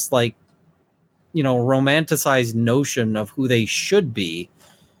this romanticized notion of who they should be,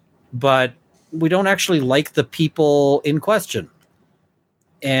 but we don't actually like the people in question.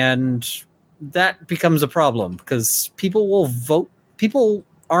 And that becomes a problem because people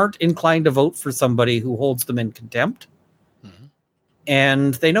aren't inclined to vote for somebody who holds them in contempt. Mm-hmm.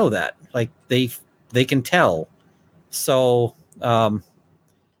 And they know that, they can tell. So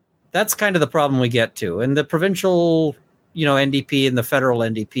that's kind of the problem we get to. And the provincial, NDP and the federal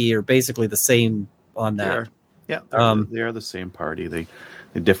NDP are basically the same on that. They are the same party. They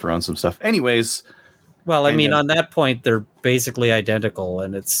differ on some stuff. Anyways. Well, I mean, on that point, they're basically identical,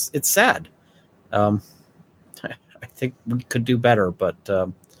 and it's sad. I think we could do better, but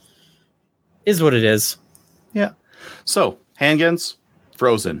is what it is. Yeah. So handguns,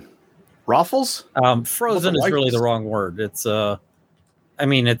 frozen. Raffles? Frozen is really the wrong word. It's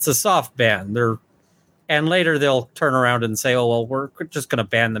it's a soft ban. And later they'll turn around and say, "Oh well, we're just going to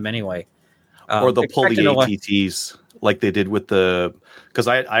ban them anyway." Or they'll pull the ATTs like they did with because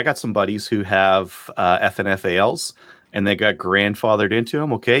I got some buddies who have FNFALs and they got grandfathered into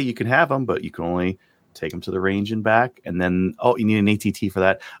them. Okay, you can have them, but you can only take them to the range and back. And then, you need an ATT for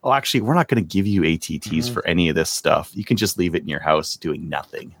that. Oh, actually, we're not going to give you ATTs for any of this stuff. You can just leave it in your house doing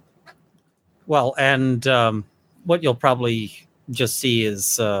nothing. Well, and what you'll probably just see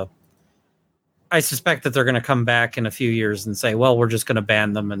is, I suspect that they're going to come back in a few years and say, well, we're just going to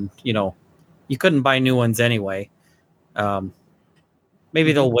ban them. And, you couldn't buy new ones anyway.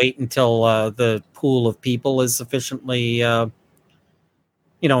 Maybe they'll wait until the pool of people is sufficiently, until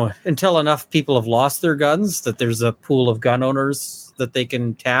enough people have lost their guns, that there's a pool of gun owners that they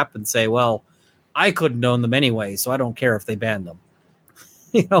can tap and say, well, I couldn't own them anyway, so I don't care if they ban them.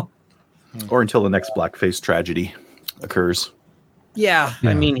 Or until the next blackface tragedy occurs. Yeah,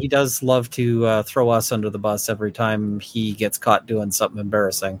 I mean, he does love to throw us under the bus every time he gets caught doing something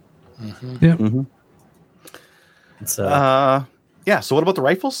embarrassing. Mm-hmm. Yeah. Mm-hmm. So what about the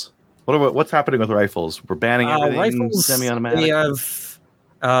rifles? What's happening with rifles? We're banning everything rifles, semi-automatic. They have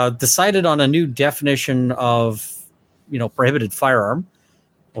decided on a new definition of, prohibited firearm,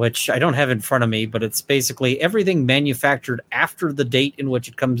 which I don't have in front of me, but it's basically everything manufactured after the date in which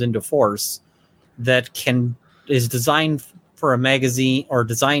it comes into force that is designed for a magazine or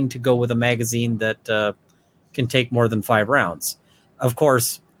designed to go with a magazine that can take more than 5 rounds. Of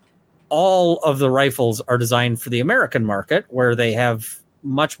course, all of the rifles are designed for the American market, where they have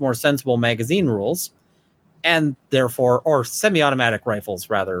much more sensible magazine rules, and therefore, or semi-automatic rifles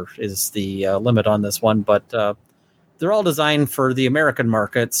rather is the limit on this one, but they're all designed for the American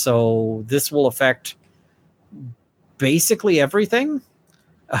market, so this will affect basically everything.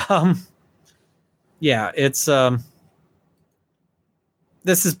 It's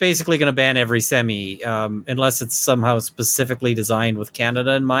this is basically going to ban every semi, unless it's somehow specifically designed with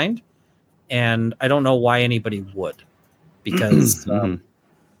Canada in mind. And I don't know why anybody would, because,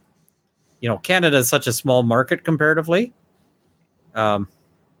 Canada is such a small market comparatively.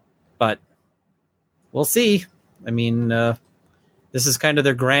 But we'll see. I mean, this is kind of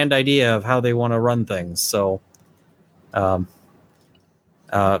their grand idea of how they want to run things. So now's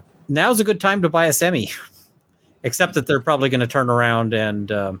a good time to buy a semi, except that they're probably going to turn around and,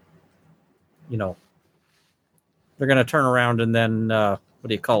 they're going to turn around and then, what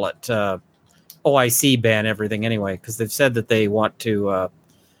do you call it? OIC ban everything anyway, because they've said that they want to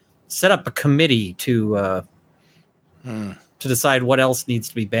set up a committee to decide what else needs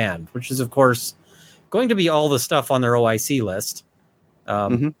to be banned, which is, of course, going to be all the stuff on their OIC list,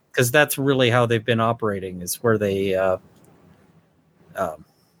 because that's really how they've been operating, is where they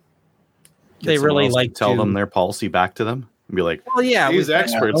really like to tell them their policy back to them and be like, well, yeah, these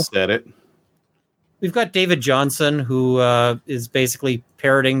experts said it. We've got David Johnson, who is basically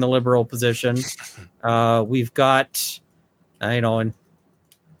parroting the Liberal position. We've got, and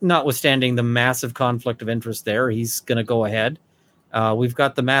notwithstanding the massive conflict of interest there, he's going to go ahead. We've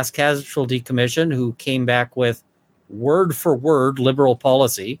got the Mass Casualty Commission, who came back with word for word Liberal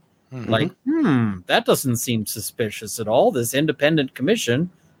policy. That doesn't seem suspicious at all. This independent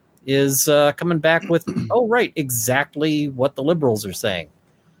commission is coming back with, oh, right, exactly what the liberals are saying.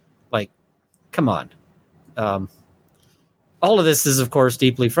 Like, come on. All of this is, of course,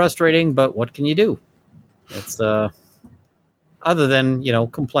 deeply frustrating, but what can you do? It's other than,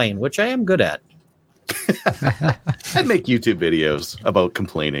 complain, which I am good at. I'd make YouTube videos about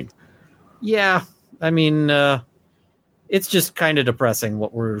complaining. Yeah, I mean, it's just kind of depressing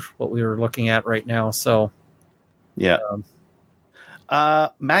what we were looking at right now. So, yeah.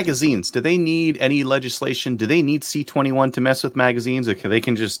 Magazines. Do they need any legislation? Do they need C21 to mess with magazines, or they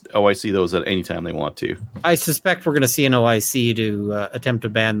can just OIC those at any time they want to? I suspect we're going to see an OIC to attempt to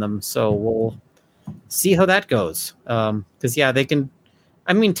ban them. So we'll see how that goes. Because they can.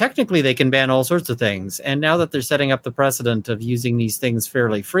 I mean, technically, they can ban all sorts of things. And now that they're setting up the precedent of using these things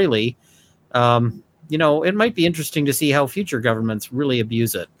fairly freely, it might be interesting to see how future governments really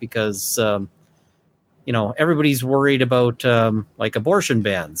abuse it, because everybody's worried about like abortion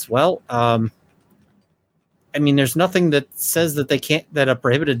bans. Well, I mean, there's nothing that says that that a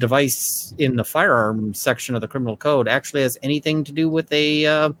prohibited device in the firearm section of the criminal code actually has anything to do with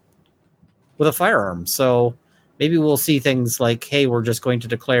a firearm. So maybe we'll see things like, hey, we're just going to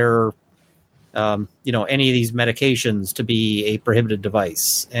declare any of these medications to be a prohibited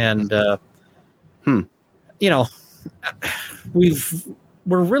device. And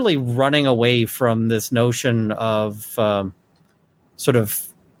we're really running away from this notion of sort of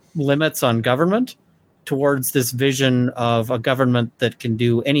limits on government towards this vision of a government that can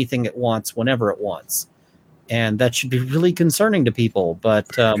do anything it wants whenever it wants. And that should be really concerning to people. But,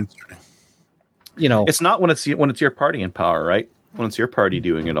 it's not when it's your party in power, right? When it's your party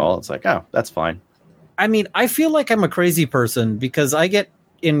doing it all, it's like, oh, that's fine. I mean, I feel like I'm a crazy person because I get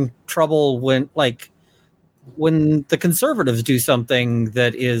in trouble when the conservatives do something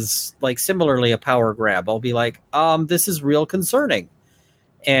that is like similarly a power grab. I'll be like, this is real concerning.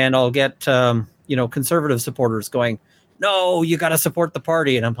 And I'll get, conservative supporters going, no, you got to support the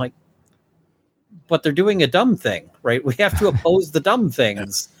party. And I'm like, but they're doing a dumb thing, right? We have to oppose the dumb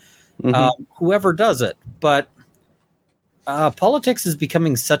things, whoever does it. But politics is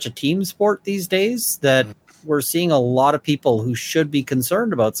becoming such a team sport these days that we're seeing a lot of people who should be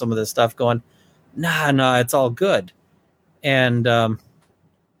concerned about some of this stuff going, nah, it's all good. And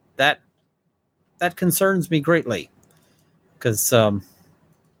that concerns me greatly, because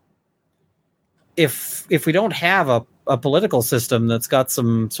if we don't have a political system that's got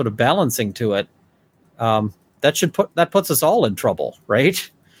some sort of balancing to it, that puts us all in trouble, right?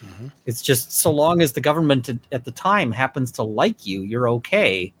 Mm-hmm. It's just so long as the government at the time happens to like you, you're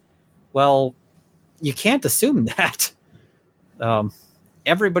okay. Well, you can't assume that.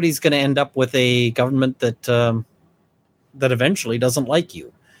 Everybody's going to end up with a government that eventually doesn't like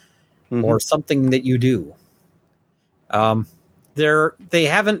you, or something that you do. They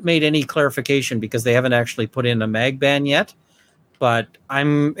haven't made any clarification because they haven't actually put in a mag ban yet, but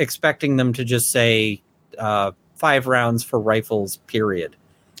I'm expecting them to just say 5 rounds for rifles, period.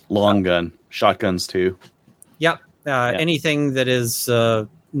 Long gun, shotguns too. Yep. Anything that is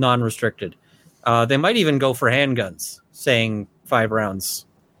non-restricted. They might even go for handguns, saying 5 rounds.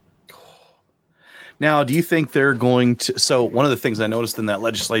 Now, do you think they're going to? So one of the things I noticed in that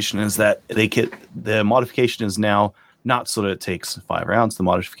legislation is that the modification is now not so that it takes 5 rounds. The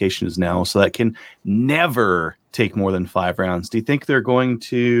modification is now so that it can never take more than 5 rounds. Do you think they're going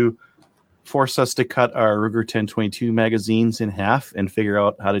to force us to cut our Ruger 1022 magazines in half and figure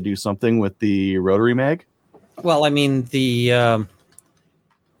out how to do something with the rotary mag? Well, I mean, the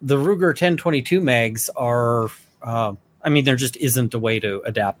Ruger 1022 mags are, there just isn't a way to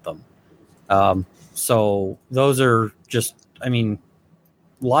adapt them. So those are just,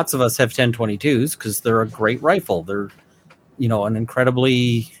 lots of us have 1022s because they're a great rifle. They're, an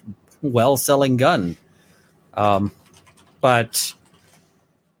incredibly well-selling gun. But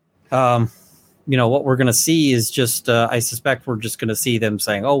what we're going to see is just, I suspect we're just going to see them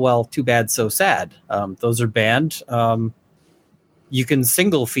saying, oh, well, too bad, so sad. Those are banned. You can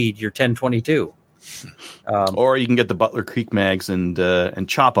single feed your 1022. Or you can get the Butler Creek mags and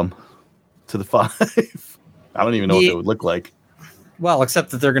chop them to the 5. I don't even know what they would look like. Well,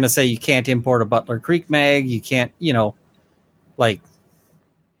 except that they're going to say you can't import a Butler Creek mag. You can't,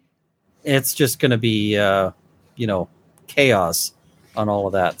 it's just going to be, chaos on all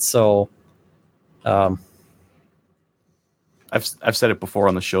of that. So, I've said it before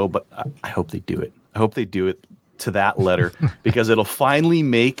on the show, but I hope they do it. I hope they do it to that letter because it'll finally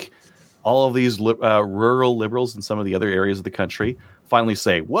make all of these rural liberals in some of the other areas of the country finally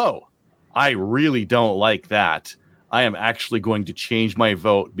say, whoa, I really don't like that. I am actually going to change my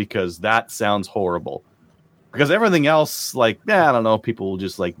vote because that sounds horrible. because everything else, like, I don't know, people will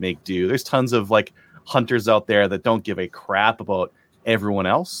just like make do. There's tons of like hunters out there that don't give a crap about everyone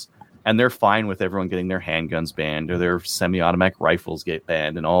else, and they're fine with everyone getting their handguns banned or their semi-automatic rifles get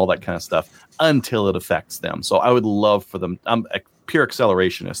banned and all that kind of stuff until it affects them. So I would love for them. I'm a pure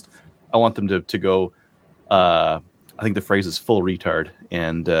accelerationist. I want them to go. I think the phrase is full retard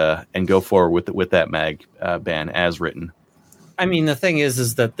and go forward with that mag ban as written. I mean, the thing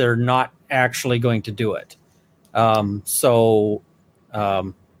is that they're not actually going to do it.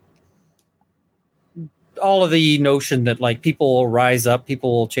 All of the notion that like people will rise up,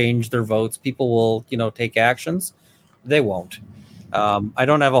 people will change their votes, people will, take actions, they won't. I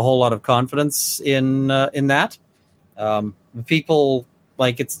don't have a whole lot of confidence in that. People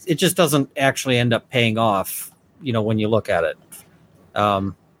like it just doesn't actually end up paying off, when you look at it.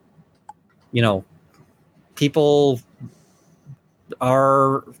 People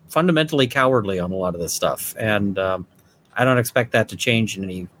are fundamentally cowardly on a lot of this stuff, and I don't expect that to change in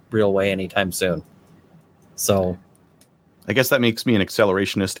any real way anytime soon. So I guess that makes me an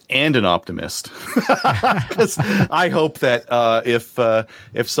accelerationist and an optimist, because I hope that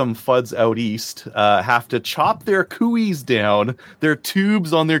if some fuds out east have to chop their coups down, their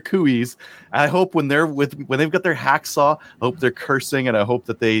tubes on their coups, I hope when they've got their hacksaw, I hope they're cursing, and I hope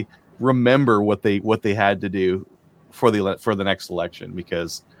that they remember what they had to do for the next election,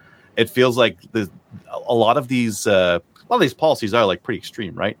 because it feels like a lot of these policies are like pretty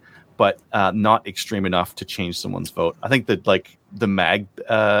extreme, right? But not extreme enough to change someone's vote. I think that like the mag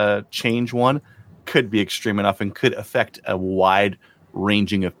change one could be extreme enough and could affect a wide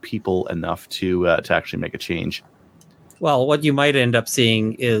ranging of people enough to actually make a change. Well, what you might end up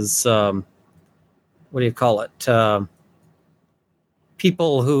seeing is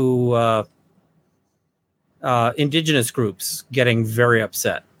people who indigenous groups getting very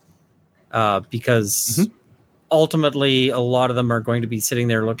upset because ultimately a lot of them are going to be sitting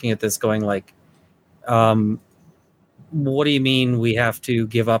there looking at this going like, what do you mean we have to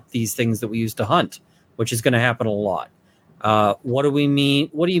give up these things that we used to hunt, which is going to happen a lot. What do we mean?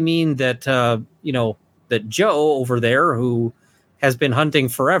 What do you mean that, that Joe over there, who has been hunting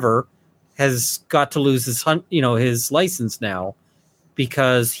forever, has got to lose his license now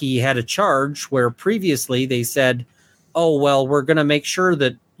because he had a charge where previously they said, oh, well, we're going to make sure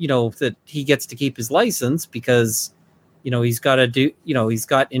that, that he gets to keep his license because, he's got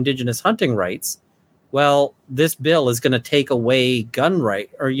indigenous hunting rights. Well, this bill is going to take away gun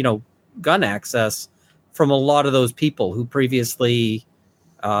access from a lot of those people who previously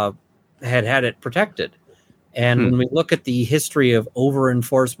had it protected. And when we look at the history of over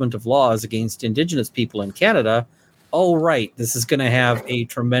enforcement of laws against indigenous people in Canada, oh, right, this is going to have a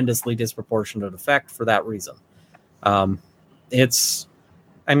tremendously disproportionate effect for that reason.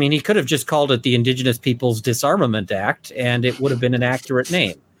 He could have just called it the Indigenous Peoples Disarmament Act, and it would have been an accurate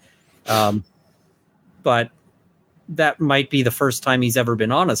name. But that might be the first time he's ever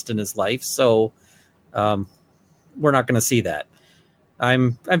been honest in his life, so we're not going to see that.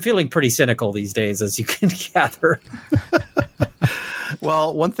 I'm feeling pretty cynical these days, as you can gather.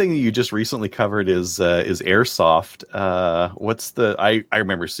 Well, one thing that you just recently covered is airsoft. I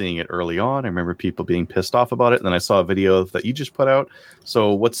remember seeing it early on. I remember people being pissed off about it, and then I saw a video that you just put out.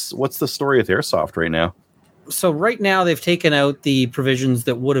 So what's the story with airsoft right now? So right now they've taken out the provisions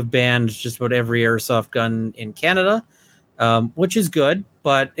that would have banned just about every airsoft gun in Canada, which is good,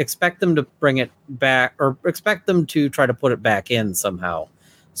 but expect them to bring it back, or expect them to try to put it back in somehow.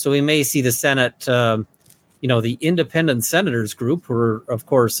 So we may see the Senate, the independent senators group, who of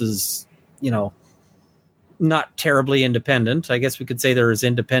course is, not terribly independent. I guess we could say they're as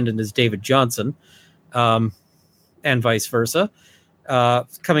independent as David Johnson, and vice versa.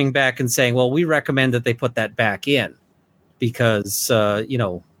 Coming back and saying, well, we recommend that they put that back in because,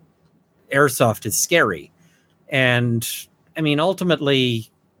 airsoft is scary. And ultimately,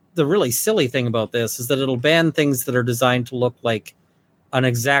 the really silly thing about this is that it'll ban things that are designed to look like an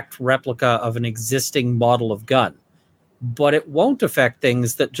exact replica of an existing model of gun. But it won't affect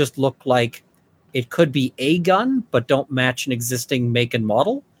things that just look like it could be a gun, but don't match an existing make and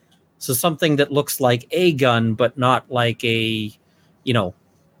model. So something that looks like a gun, but not like a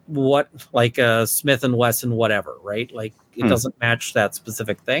like a Smith & Wesson, whatever, right? Like it doesn't match that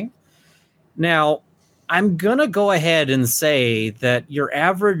specific thing. Now, I'm going to go ahead and say that your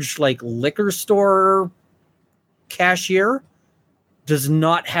average liquor store cashier does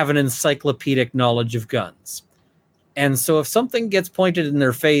not have an encyclopedic knowledge of guns. And so if something gets pointed in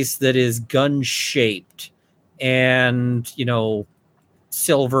their face that is gun shaped and,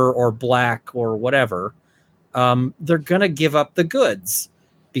 silver or black or whatever, they're going to give up the goods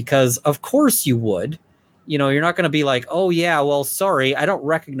because of course you would. you're not going to be like, oh yeah, well, sorry, I don't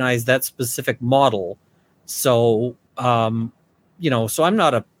recognize that specific model. So, so I'm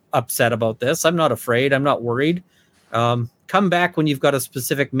not upset about this. I'm not afraid. I'm not worried. Come back when you've got a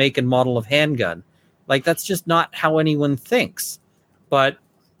specific make and model of handgun. Like, that's just not how anyone thinks. But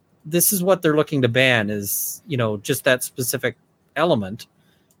this is what they're looking to ban is, just that specific element.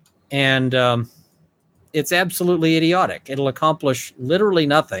 And it's absolutely idiotic. It'll accomplish literally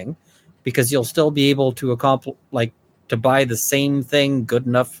nothing because you'll still be able to to buy the same thing good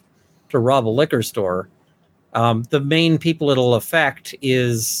enough to rob a liquor store. The main people it'll affect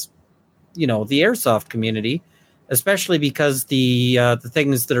is, the airsoft community, especially because the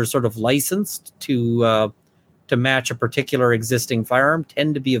things that are sort of licensed to match a particular existing firearm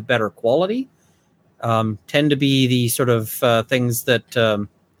tend to be of better quality, tend to be the sort of things that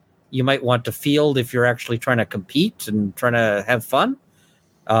you might want to field if you're actually trying to compete and trying to have fun,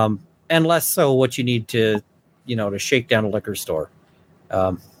 and less so what you need to shake down a liquor store.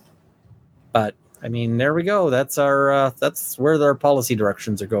 But I mean, there we go. That's that's where our policy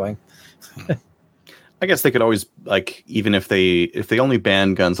directions are going. I guess they could always, like, even if they only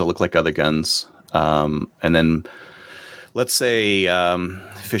ban guns that look like other guns, and then let's say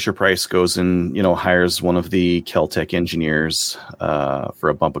Fisher Price goes and hires one of the Kel-Tec engineers for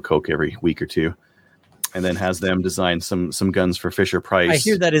a bump of coke every week or two, and then has them design some guns for Fisher Price. I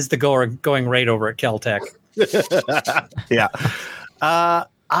hear that is the going rate over at Kel-Tec. Yeah.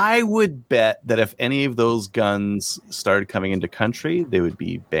 I would bet that if any of those guns started coming into country, they would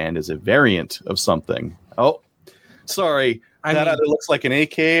be banned as a variant of something. Oh, sorry. That either looks like an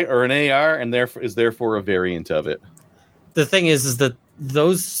AK or an AR and therefore a variant of it. The thing is that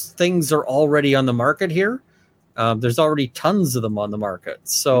those things are already on the market here. There's already tons of them on the market.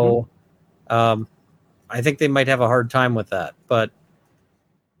 So I think they might have a hard time with that. But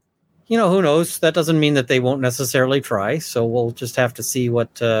who knows? That doesn't mean that they won't necessarily try. So we'll just have to see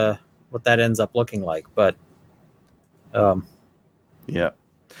what that ends up looking like. But yeah.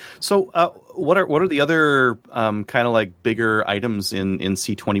 So what are the other kind of like bigger items in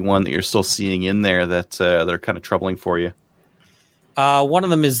C21 that you're still seeing in there that are kind of troubling for you? One of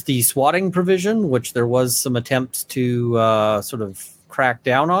them is the swatting provision, which there was some attempts to sort of crack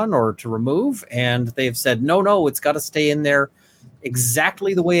down on or to remove, and they've said no, it's got to stay in there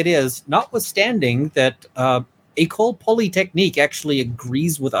exactly the way it is, notwithstanding that École Polytechnique actually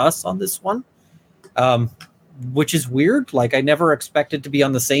agrees with us on this one, which is weird. Like, I never expected to be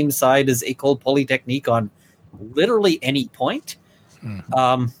on the same side as École Polytechnique on literally any point.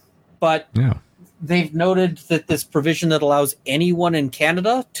 But Yeah. they've noted that this provision that allows anyone in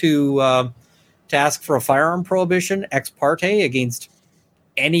Canada to ask for a firearm prohibition ex parte against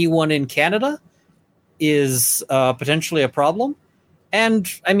anyone in Canada is potentially a problem.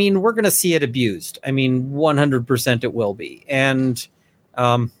 And I mean, we're going to see it abused. I mean, 100% it will be. And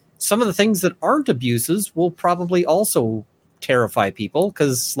some of the things that aren't abuses will probably also terrify people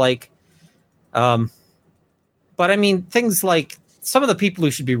because, but I mean, things like some of the people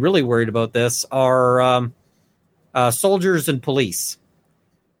who should be really worried about this are soldiers and police,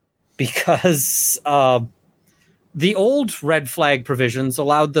 because the old red flag provisions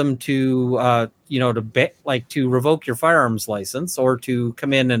allowed them to, to revoke your firearms license or to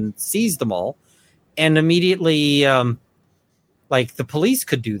come in and seize them all, and immediately, the police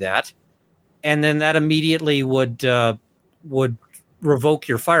could do that, and then that immediately would revoke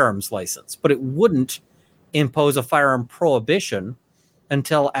your firearms license, but it wouldn't impose a firearm prohibition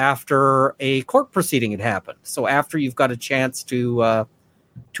until after a court proceeding had happened. So after you've got a chance to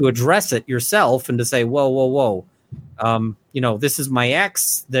address it yourself and to say, whoa. This is my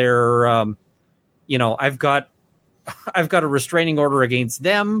ex. They're, I've got a restraining order against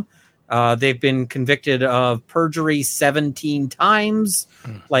them. They've been convicted of perjury 17 times.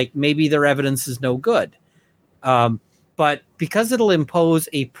 Like, maybe their evidence is no good. But because it'll impose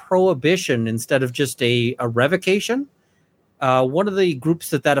a prohibition instead of just a revocation, one of the groups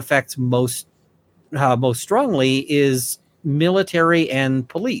that affects most strongly is military and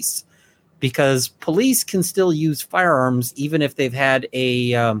police, because police can still use firearms even if they've had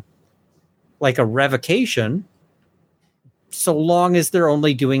a revocation, so long as they're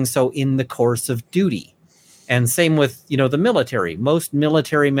only doing so in the course of duty. And same with, the military. Most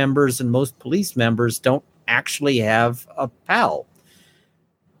military members and most police members don't actually have a PAL.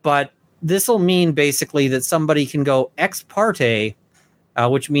 But this will mean basically that somebody can go ex parte,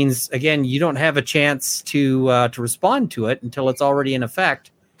 which means, again, you don't have a chance to respond to it until it's already in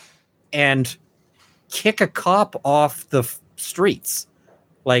effect, and kick a cop off the streets.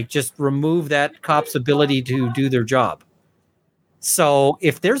 Like, just remove that cop's ability to do their job. So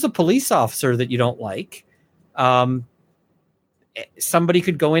if there's a police officer that you don't like, somebody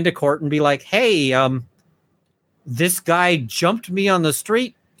could go into court and be like, hey, this guy jumped me on the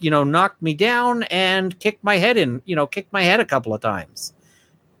street, knocked me down and kicked my head a couple of times.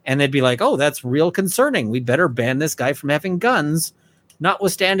 And they'd be like, oh, that's real concerning. We better ban this guy from having guns,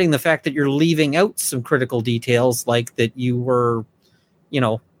 notwithstanding the fact that you're leaving out some critical details, like that you were,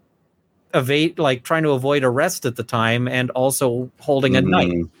 trying to avoid arrest at the time and also holding a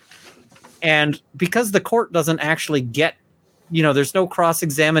knife. And because the court doesn't actually get, there's no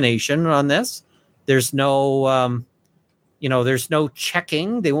cross-examination on this. There's no, there's no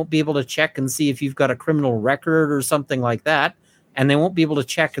checking. They won't be able to check and see if you've got a criminal record or something like that. And they won't be able to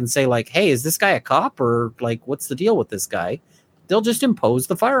check and say, like, hey, is this guy a cop, or like, what's the deal with this guy? They'll just impose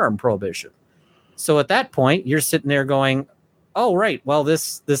the firearm prohibition. So at that point, you're sitting there going, oh, right, well,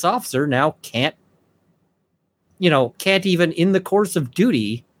 this officer now can't even in the course of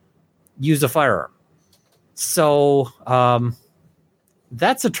duty use a firearm. So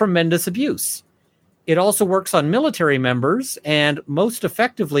that's a tremendous abuse. It also works on military members, and most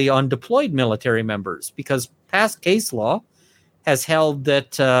effectively on deployed military members, because past case law has held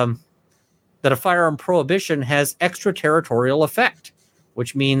that a firearm prohibition has extraterritorial effect,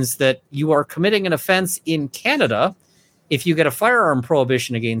 which means that you are committing an offense in Canada if you get a firearm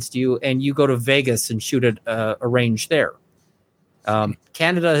prohibition against you and you go to Vegas and shoot at a range there.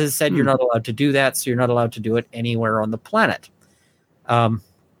 Canada has said you're not allowed to do that, so you're not allowed to do it anywhere on the planet.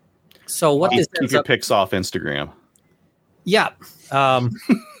 So what this keep your pics off Instagram. Yeah.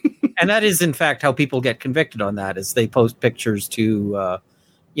 And that is, in fact, how people get convicted on that, is they post pictures to,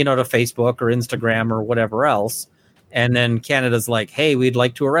 to Facebook or Instagram or whatever else. And then Canada's like, hey, we'd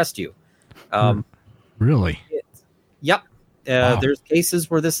like to arrest you. Really? Yep. Wow. There's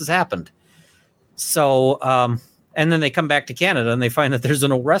cases where this has happened. So, and then they come back to Canada and they find that there's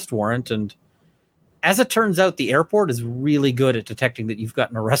an arrest warrant. And as it turns out, the airport is really good at detecting that you've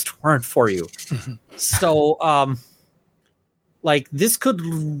got an arrest warrant for you. So, this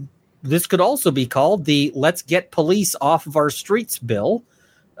could also be called the "Let's Get Police Off of Our Streets" bill,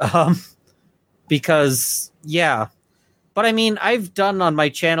 because But I mean, I've done on my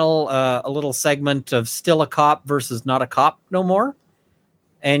channel a little segment of still a cop versus not a cop no more,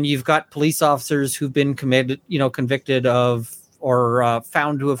 and you've got police officers who've been convicted of or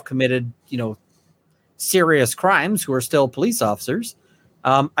found to have committed serious crimes who are still police officers.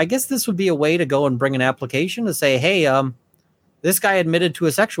 I guess this would be a way to go and bring an application to say, hey, this guy admitted to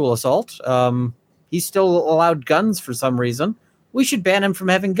a sexual assault. He's still allowed guns for some reason. We should ban him from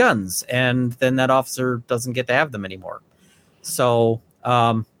having guns. And then that officer doesn't get to have them anymore. So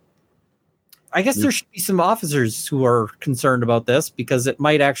I guess there should be some officers who are concerned about this, because it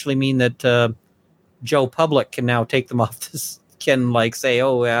might actually mean that Joe Public can now take them off this, can say,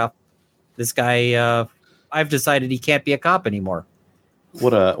 oh, yeah, this guy, I've decided he can't be a cop anymore.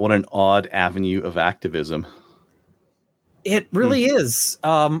 What an odd avenue of activism. It really is.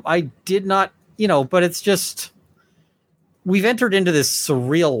 I did not, but it's just, we've entered into this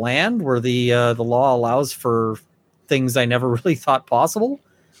surreal land where the law allows for things I never really thought possible.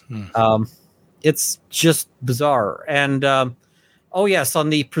 It's just bizarre. And, oh yes, on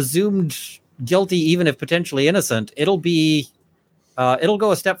the presumed guilty, even if potentially innocent, it'll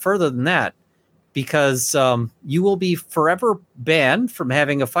go a step further than that, because you will be forever banned from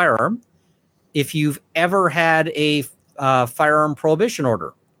having a firearm if you've ever had a firearm prohibition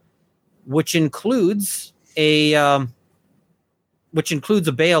order, which includes a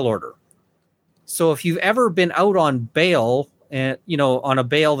bail order. So if you've ever been out on bail, on a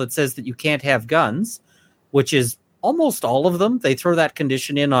bail that says that you can't have guns, which is almost all of them, they throw that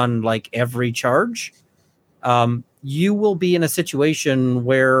condition in on every charge. You will be in a situation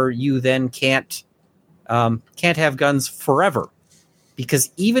where you then can't have guns forever, because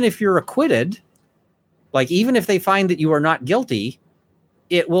even if you're acquitted, even if they find that you are not guilty,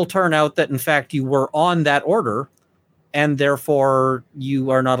 it will turn out that in fact you were on that order, and therefore you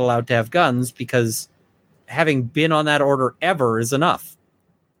are not allowed to have guns, because having been on that order ever is enough.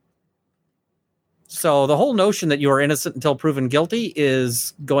 So the whole notion that you are innocent until proven guilty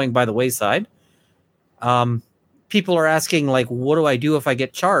is going by the wayside. People are asking, what do I do if I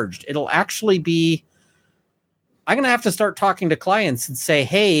get charged? It'll actually be, I'm going to have to start talking to clients and say,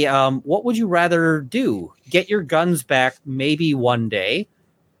 hey, what would you rather do? Get your guns back maybe one day,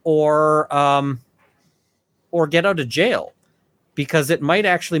 or get out of jail? Because it might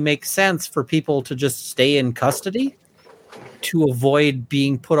actually make sense for people to just stay in custody to avoid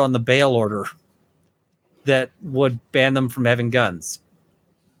being put on the bail order that would ban them from having guns.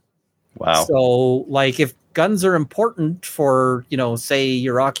 Wow. So, if guns are important for, say,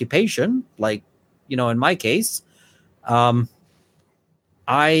 your occupation, in my case,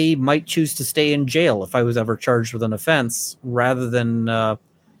 I might choose to stay in jail if I was ever charged with an offense rather than.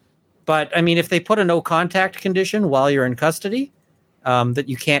 But I mean, if they put a no contact condition while you're in custody, that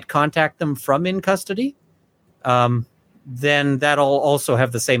you can't contact them from in custody, then that'll also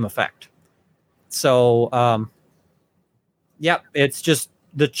have the same effect. So, it's just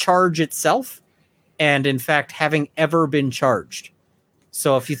the charge itself, and in fact, having ever been charged.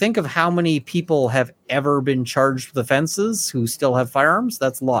 So if you think of how many people have ever been charged with offenses who still have firearms,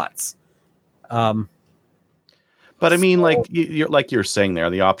 that's lots. But I mean, you're saying there,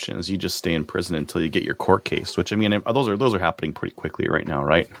 the option is you just stay in prison until you get your court case, which I mean, those are happening pretty quickly right now,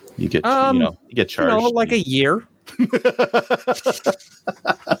 right? You get you get charged, like a year.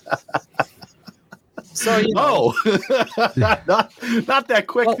 So not that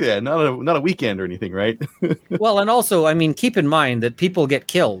quick then, not a weekend or anything, right? Well, and also, I mean, keep in mind that people get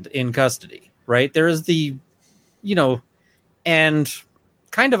killed in custody, right? There is and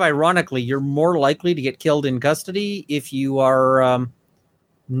kind of ironically, you're more likely to get killed in custody if you are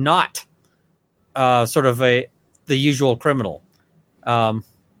not sort of the usual criminal,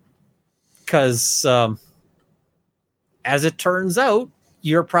 because as it turns out,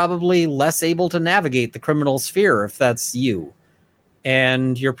 you're probably less able to navigate the criminal sphere if that's you.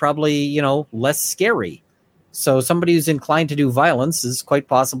 And you're probably, less scary. So somebody who's inclined to do violence is quite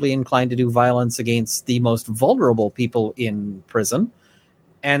possibly inclined to do violence against the most vulnerable people in prison.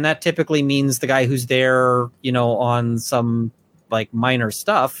 And that typically means the guy who's there, on some like minor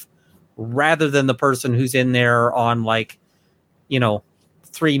stuff, rather than the person who's in there on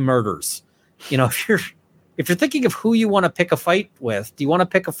 3 murders. If you're thinking of who you want to pick a fight with, do you want to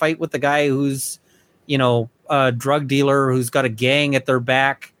pick a fight with the guy who's, a drug dealer who's got a gang at their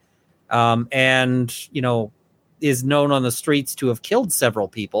back, and, is known on the streets to have killed several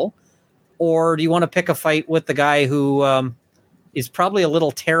people? Or do you want to pick a fight with the guy who is probably a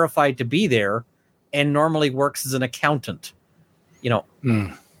little terrified to be there and normally works as an accountant?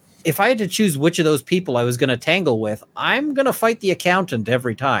 If I had to choose which of those people I was going to tangle with, I'm going to fight the accountant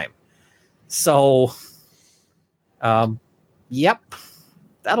every time. So... yep,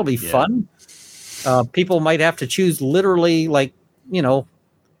 that'll be fun. People might have to choose literally,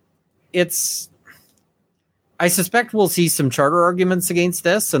 I suspect we'll see some charter arguments against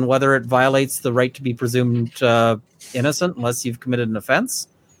this and whether it violates the right to be presumed innocent unless you've committed an offense,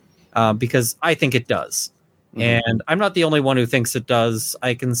 because I think it does. Mm-hmm. And I'm not the only one who thinks it does.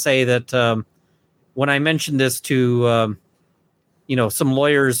 I can say that when I mentioned this to, some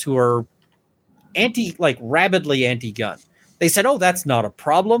lawyers who are rabidly anti-gun, they said, "Oh, that's not a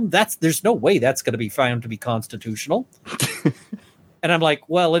problem. There's no way that's going to be found to be constitutional." And I'm like,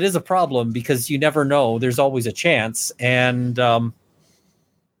 "Well, it is a problem because you never know. There's always a chance, and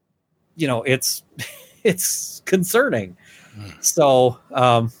it's concerning." So,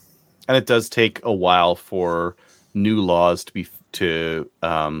 and it does take a while for new laws to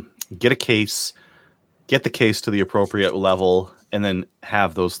get the case to the appropriate level, and then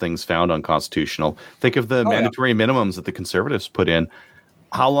have those things found unconstitutional. Think of the mandatory minimums that the Conservatives put in.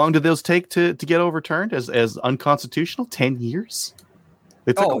 How long did those take to get overturned as unconstitutional? 10 years?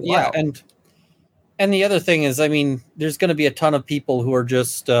 It took a while. Yeah. And the other thing is, I mean, there's going to be a ton of people who are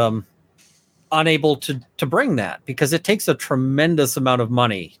just unable to bring that, because it takes a tremendous amount of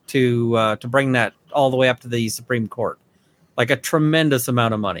money to bring that all the way up to the Supreme Court. Like a tremendous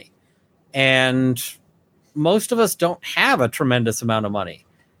amount of money. And most of us don't have a tremendous amount of money.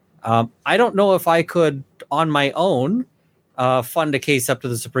 I don't know if I could, on my own, fund a case up to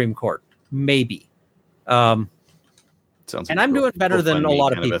the Supreme Court. Maybe. Sounds and I'm doing better than a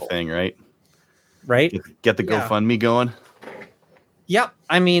lot of people. Of a thing, right? Right? Get the GoFundMe going. Yep.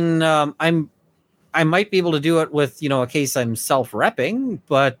 I mean, I might be able to do it with, a case I'm self-repping,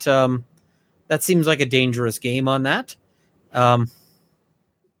 but that seems like a dangerous game on that.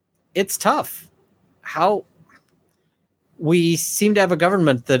 It's tough. How we seem to have a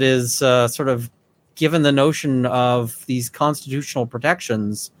government that is sort of given the notion of these constitutional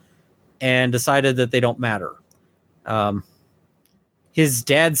protections and decided that they don't matter. His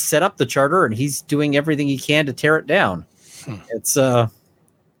dad set up the charter and he's doing everything he can to tear it down. It's, well,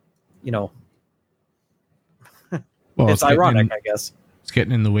 it's ironic, I guess. It's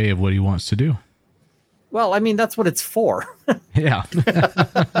getting in the way of what he wants to do. Well, I mean, that's what it's for. Yeah.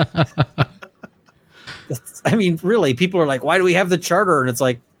 I mean, really, people are like, why do we have the charter? And it's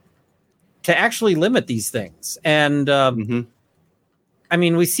like, to actually limit these things. And I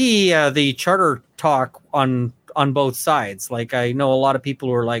mean, we see the charter talk on both sides. Like, I know a lot of people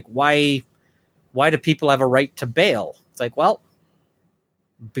who are like, why do people have a right to bail? It's like, well,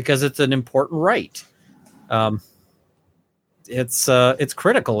 because it's an important right. It's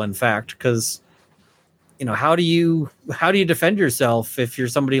critical, in fact, because how do you defend yourself if you're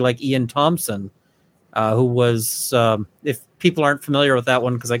somebody like Ian Thompson, who was, if people aren't familiar with that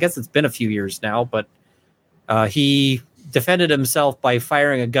one, because I guess it's been a few years now, but he defended himself by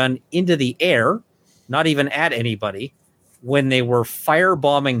firing a gun into the air, not even at anybody, when they were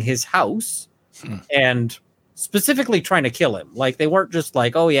firebombing his house and specifically trying to kill him. Like, they weren't just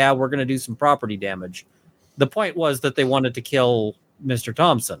like, oh yeah, we're going to do some property damage. The point was that they wanted to kill Mr.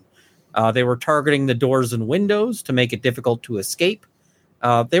 Thompson. They were targeting the doors and windows to make it difficult to escape.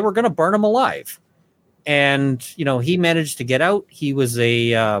 They were going to burn him alive. And, he managed to get out. He was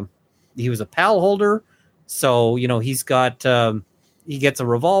a PAL holder. So, he gets a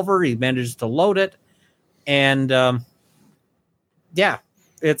revolver. He manages to load it. And,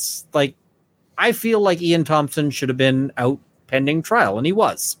 it's like, I feel like Ian Thompson should have been out pending trial, and he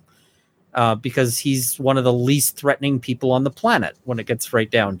was, because he's one of the least threatening people on the planet when it gets right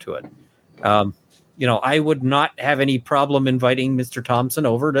down to it. I would not have any problem inviting Mr. Thompson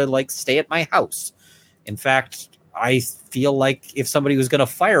over to stay at my house. In fact, I feel like if somebody was going to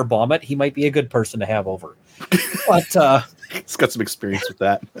firebomb it, he might be a good person to have over. But he's got some experience with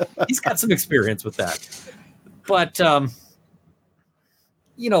that. He's got some experience with that. But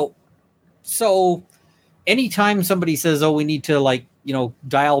so anytime somebody says, "Oh, we need to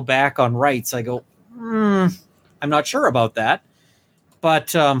dial back on rights," I go, I'm not sure about that.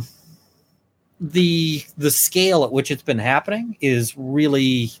 But the scale at which it's been happening is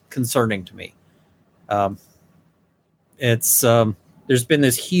really concerning to me. It's there's been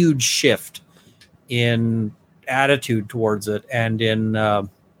this huge shift in attitude towards it, and in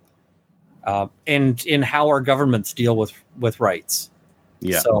how our governments deal with rights.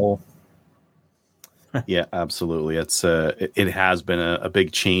 Yeah. So. Yeah, absolutely. It's it has been a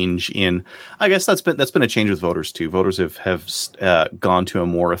big change in. I guess that's been a change with voters too. Voters have gone to a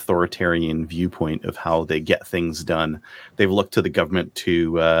more authoritarian viewpoint of how they get things done. They've looked to the government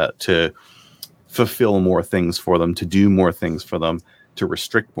to fulfill more things for them, to do more things for them, to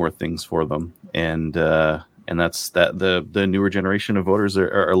restrict more things for them, and that's that the newer generation of voters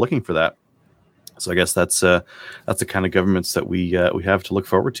are looking for that. So I guess that's the kind of governments that we have to look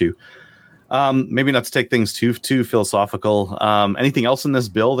forward to. Maybe not to take things too philosophical. Anything else in this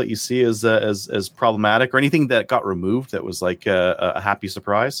bill that you see as problematic, or anything that got removed that was like a happy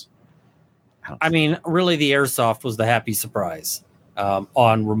surprise? I mean, really, the airsoft was the happy surprise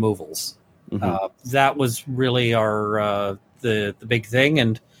on removals. Mm-hmm. That was really our the big thing,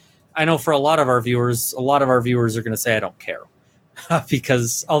 and I know for a lot of our viewers are going to say I don't care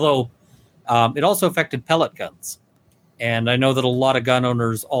because although it also affected pellet guns. And I know that a lot of gun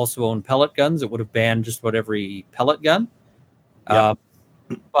owners also own pellet guns. It would have banned just about every pellet gun. Yep.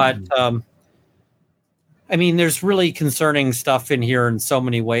 But, I mean, there's really concerning stuff in here in so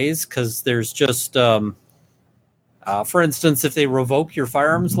many ways because there's just, for instance, if they revoke your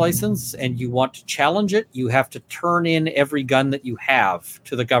firearms license and you want to challenge it, you have to turn in every gun that you have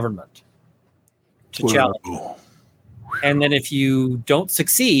to the government to challenge it. And then if you don't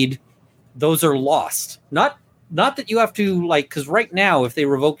succeed, those are lost. Not that you have to because right now, if they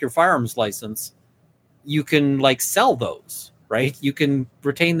revoke your firearms license, you can sell those, right? You can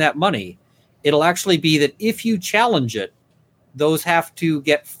retain that money. It'll actually be that if you challenge it, those have to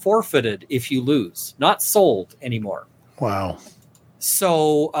get forfeited if you lose, not sold anymore. Wow.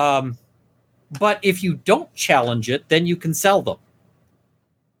 So, but if you don't challenge it, then you can sell them,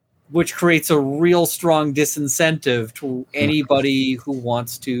 which creates a real strong disincentive to anybody who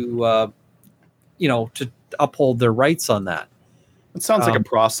wants to, to uphold their rights on that. It sounds like a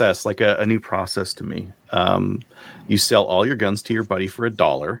process, like a new process to me. You sell all your guns to your buddy for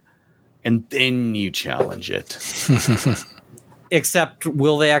 $1, and then you challenge it. Except,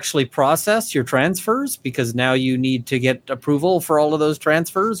 will they actually process your transfers? Because now you need to get approval for all of those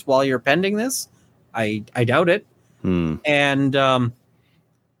transfers while you're pending this. I doubt it. And a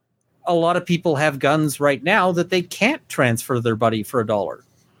lot of people have guns right now that they can't transfer their buddy for $1.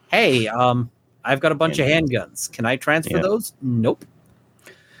 Hey, I've got a bunch of handguns. Can I transfer those? Nope.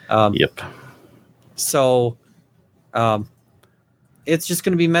 Yep. So it's just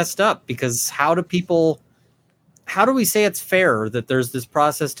going to be messed up because how do we say it's fair that there's this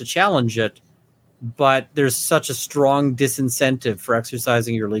process to challenge it, but there's such a strong disincentive for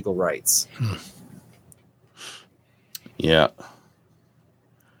exercising your legal rights? Yeah.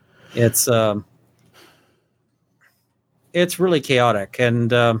 It's really chaotic,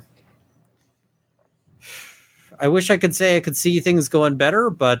 and I wish I could say I could see things going better,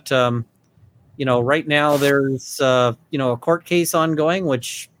 but right now there's a court case ongoing,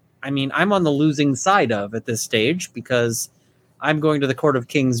 which I'm on the losing side of at this stage because I'm going to the Court of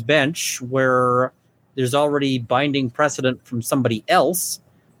King's Bench where there's already binding precedent from somebody else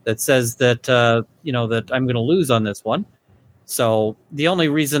that says that that I'm going to lose on this one. So the only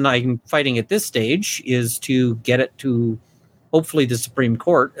reason I'm fighting at this stage is to get it to hopefully the Supreme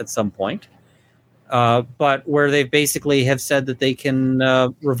Court at some point. But where they basically have said that they can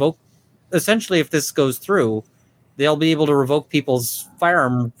revoke, essentially, if this goes through, they'll be able to revoke people's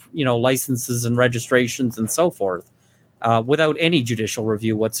firearm, licenses and registrations and so forth without any judicial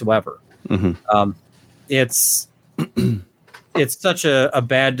review whatsoever. Mm-hmm. It's such a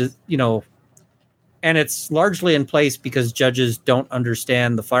bad, and it's largely in place because judges don't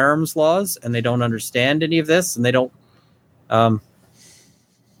understand the firearms laws and they don't understand any of this, and they don't.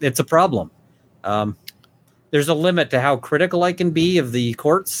 It's a problem. There's a limit to how critical I can be of the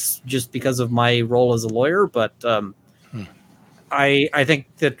courts just because of my role as a lawyer, but I think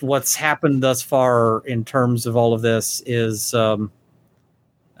that what's happened thus far in terms of all of this is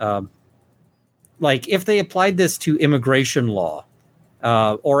like if they applied this to immigration law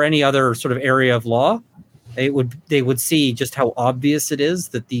or any other sort of area of law, they would see just how obvious it is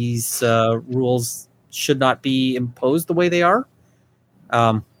that these rules should not be imposed the way they are.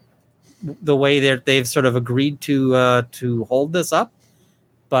 The way that they've sort of agreed to hold this up,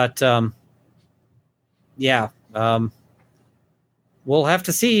 but we'll have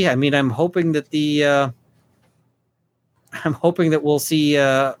to see. I'm hoping that we'll see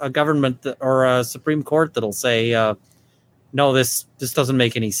a government or a Supreme Court that'll say, no, this doesn't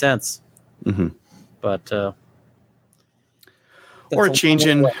make any sense. Mm-hmm. But or change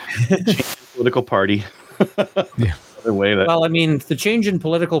in political party. Yeah. Way that the change in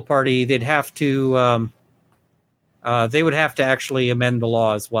political party, they'd have to they would have to actually amend the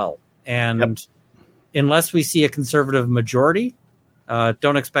law as well. And unless we see a conservative majority,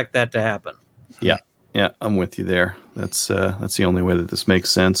 don't expect that to happen. Yeah, I'm with you there. That's the only way that this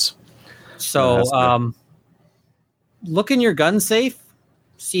makes sense. So look in your gun safe,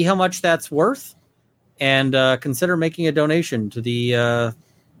 see how much that's worth, and consider making a donation to the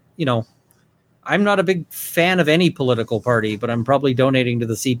I'm not a big fan of any political party, but I'm probably donating to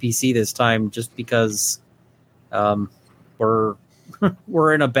the CPC this time just because we're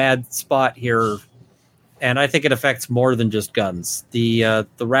in a bad spot here, and I think it affects more than just guns. The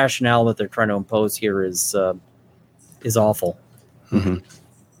rationale that they're trying to impose here is awful. Mm-hmm.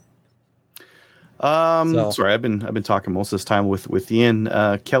 Sorry, I've been talking most of this time with Ian,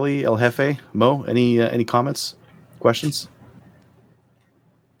 Kelly, El Jefe, Mo. Any comments, questions?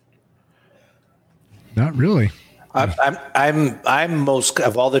 Not really. I'm most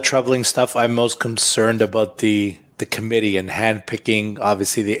of all the troubling stuff. I'm most concerned about the committee and handpicking.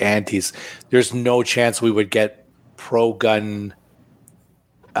 Obviously, the antis. There's no chance we would get pro-gun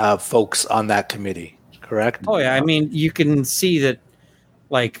folks on that committee. Correct? Oh yeah, you can see that.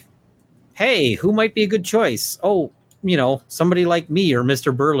 Like, hey, who might be a good choice? Oh, somebody like me or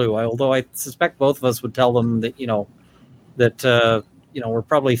Mr. Burlew. Although I suspect both of us would tell them that we're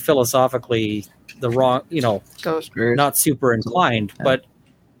probably philosophically the wrong, not super inclined, but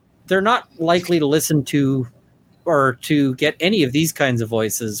they're not likely to listen to or to get any of these kinds of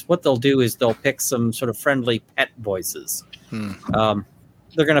voices. What they'll do is they'll pick some sort of friendly pet voices. They're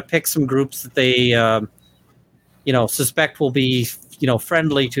going to pick some groups that they, suspect will be,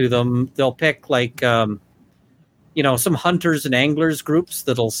 friendly to them. They'll pick some hunters and anglers groups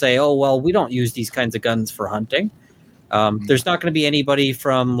that'll say, oh, well, we don't use these kinds of guns for hunting. There's not going to be anybody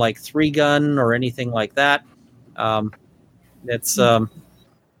from like 3-gun or anything like that. It's that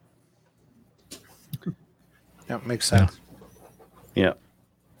makes sense.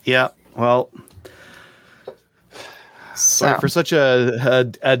 Yeah. Well, sorry for such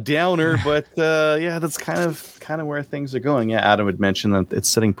a downer, but that's kind of where things are going. Yeah, Adam had mentioned that it's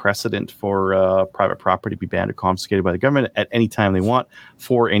setting precedent for private property to be banned or confiscated by the government at any time they want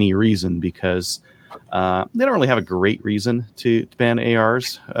for any reason, because they don't really have a great reason to ban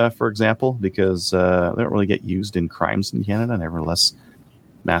ARs, for example, because they don't really get used in crimes in Canada, nevertheless,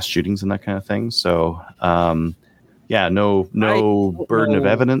 mass shootings and that kind of thing. So, no burden of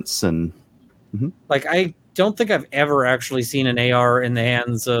evidence. And I don't think I've ever actually seen an AR in the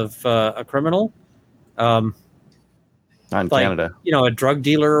hands of a criminal. Not in Canada. A drug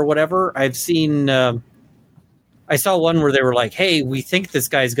dealer or whatever. I've seen, I saw one where they were like, hey, we think this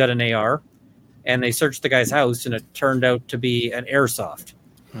guy's got an AR. And they searched the guy's house, and it turned out to be an airsoft.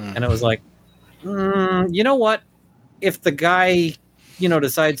 And it was like, you know what? If the guy,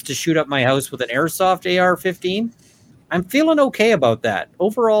 decides to shoot up my house with an airsoft AR-15, I'm feeling okay about that.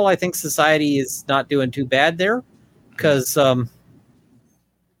 Overall, I think society is not doing too bad there because, I'll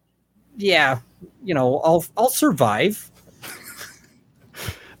survive.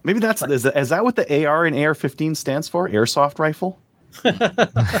 Maybe is that what the AR and AR-15 stands for? Airsoft rifle?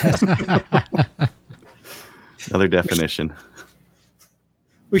 Another definition.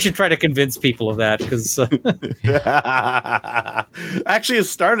 We should try to convince people of that because actually, it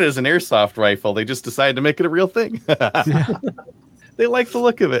started as an airsoft rifle. They just decided to make it a real thing. They like the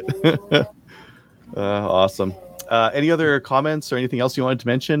look of it. Awesome. Any other comments or anything else you wanted to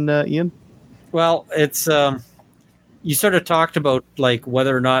mention, Ian? well, it's you sort of talked about like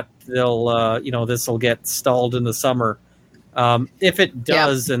whether or not they'll this will get stalled in the summer. If it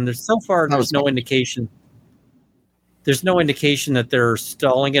does, and there's no indication. There's no indication that they're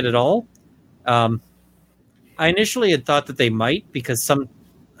stalling it at all. I initially had thought that they might because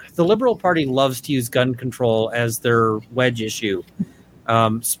the Liberal Party loves to use gun control as their wedge issue,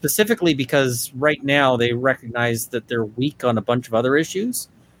 specifically because right now they recognize that they're weak on a bunch of other issues,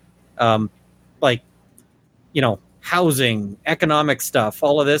 like housing, economic stuff,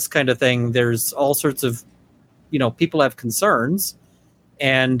 all of this kind of thing. There's all sorts of people have concerns,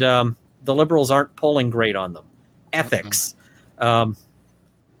 and the Liberals aren't polling great on them. Ethics,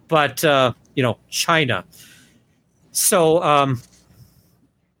 but China. So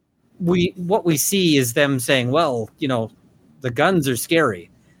what we see is them saying, well, the guns are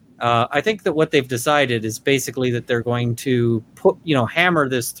scary. I think that what they've decided is basically that they're going to hammer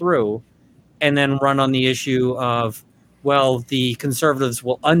this through, and then run on the issue of, well, the Conservatives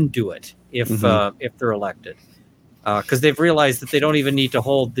will undo it if they're elected. Because they've realized that they don't even need to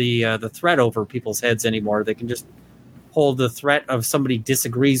hold the threat over people's heads anymore. They can just hold the threat of somebody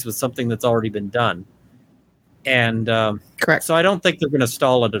disagrees with something that's already been done. And Correct. So I don't think they're going to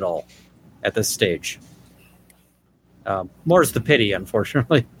stall it at all at this stage. More's the pity,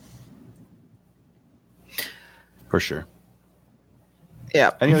 unfortunately. For sure.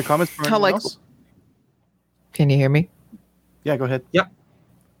 Yeah. Any other comments from anyone else? Can you hear me? Yeah, go ahead. Yep.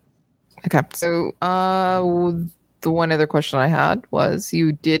 Okay. So the one other question I had was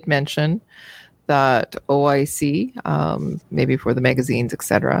you did mention that OIC, maybe for the magazines,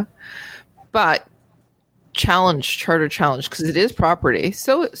 etc. But charter challenge, because it is property.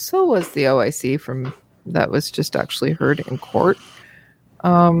 So was the OIC that was just actually heard in court.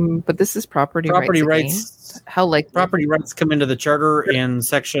 But this is property rights. How likely? Property rights come into the charter in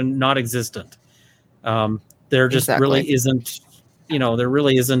section not existent. There just really isn't, there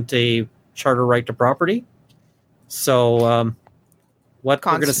really isn't a charter right to property. So what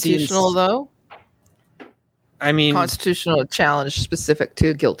we're going to see constitutional though. I mean, constitutional challenge specific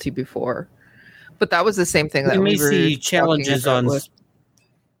to guilty before, but that was the same thing that you may we were see challenges on. with.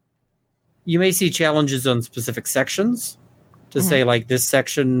 You may see challenges on specific sections to say like this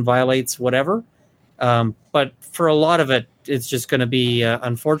section violates whatever, but for a lot of it, it's just going to be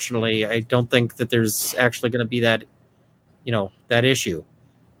unfortunately. I don't think that there's actually going to be that, that issue.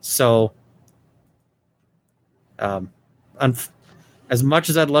 So, as much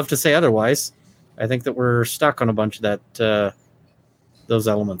as I'd love to say otherwise, I think that we're stuck on a bunch of that those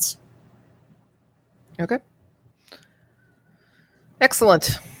elements. Okay.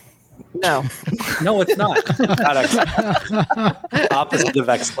 Excellent. No. No, it's not. Not excellent. Opposite of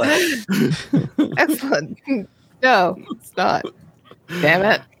excellent. Excellent. No, it's not. Damn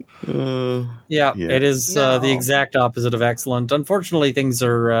it. Yeah, it is the exact opposite of excellent. Unfortunately, things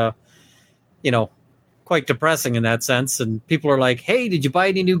are, quite depressing in that sense. And people are like, hey, did you buy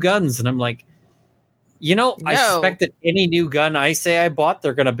any new guns? And I'm like, No. I suspect that any new gun I say I bought,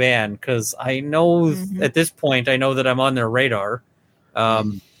 they're going to ban. Because I know at this point, I know that I'm on their radar.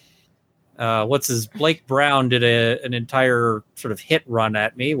 Blake Brown did an entire sort of hit run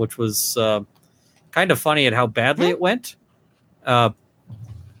at me, which was kind of funny at how badly it went.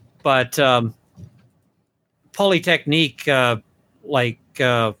 But Polytechnique, as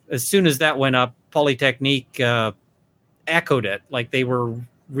soon as that went up, Polytechnique echoed it. Like they were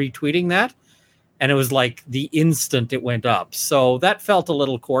retweeting that. And it was like the instant it went up. So that felt a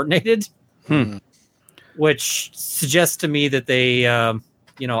little coordinated, which suggests to me that they, I'm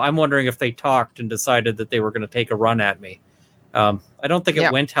wondering if they talked and decided that they were going to take a run at me. I don't think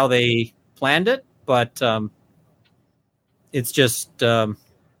it went how they planned it, but it's just,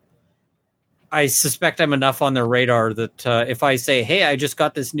 I suspect I'm enough on their radar that if I say, hey, I just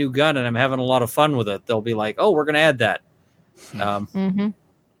got this new gun and I'm having a lot of fun with it, they'll be like, oh, we're going to add that.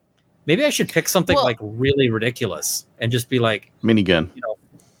 Maybe I should pick something like really ridiculous and just be like minigun,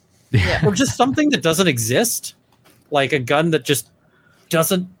 or just something that doesn't exist, like a gun that just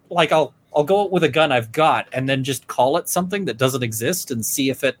doesn't like. I'll go out with a gun I've got and then just call it something that doesn't exist and see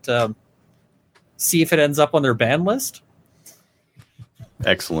if it ends up on their ban list.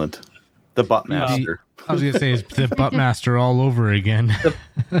 Excellent. The Buttmaster. I was gonna say it's the Buttmaster all over again.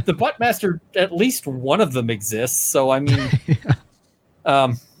 The Buttmaster, at least one of them exists. So I mean,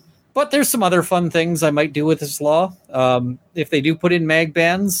 but there's some other fun things I might do with this law. If they do put in mag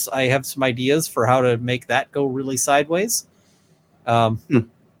bans, I have some ideas for how to make that go really sideways.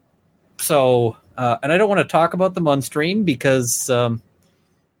 So, and I don't want to talk about them on stream because then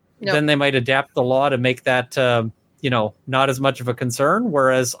they might adapt the law to make that, not as much of a concern.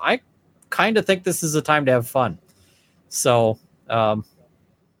 Whereas I kind of think this is a time to have fun. So,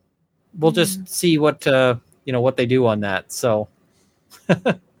 we'll just see what they do on that. So,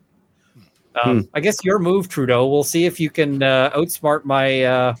 I guess your move, Trudeau. We'll see if you can outsmart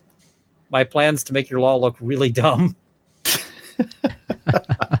my plans to make your law look really dumb.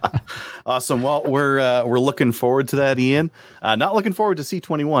 Awesome. Well, we're looking forward to that, Ian. Not looking forward to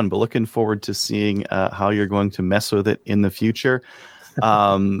C21, but looking forward to seeing how you're going to mess with it in the future.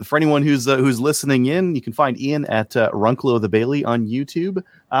 For anyone who's listening in, you can find Ian at Runkle of the Bailey on YouTube.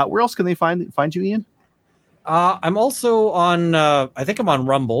 Where else can they find you, Ian? I'm also on. I think I'm on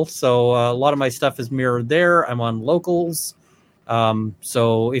Rumble, so a lot of my stuff is mirrored there. I'm on Locals.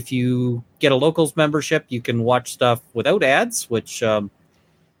 So if you get a Locals membership, you can watch stuff without ads, which a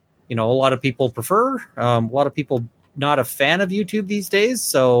lot of people prefer. A lot of people not a fan of YouTube these days,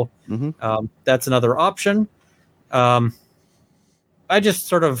 so that's another option. I just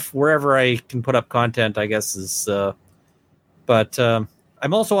sort of wherever I can put up content, I guess is. But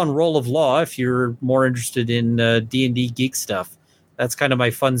I'm also on Roll of Law if you're more interested in D&D geek stuff. That's kind of my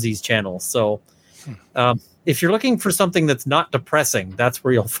funsies channel. So if you're looking for something that's not depressing, that's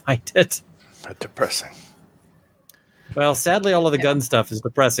where you'll find it. Not depressing. Well, sadly, all of the gun stuff is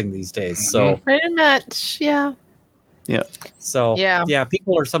depressing these days. So pretty much, yeah. Yeah. So yeah,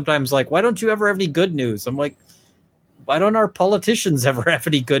 people are sometimes like, "Why don't you ever have any good news?" I'm like, "Why don't our politicians ever have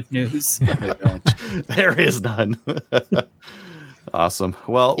any good news?" There is none. Awesome.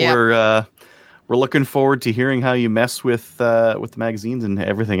 Well, we're looking forward to hearing how you mess with the magazines and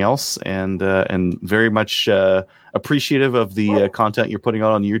everything else, and very much appreciative of the content you're putting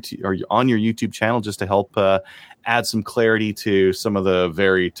out on YouTube or on your YouTube channel, just to help add some clarity to some of the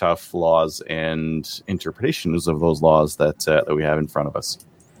very tough laws and interpretations of those laws that we have in front of us.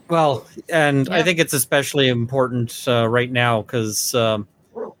 Well, and I think it's especially important right now because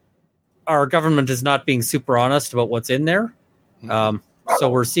our government is not being super honest about what's in there. So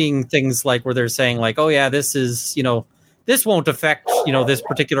we're seeing things like where they're saying like, oh yeah, this is, this won't affect, this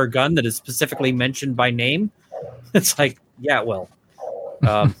particular gun that is specifically mentioned by name. It's like, yeah, well,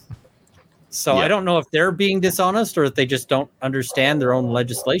 so I don't know if they're being dishonest or if they just don't understand their own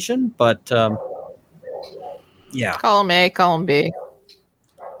legislation, but Column A, column B.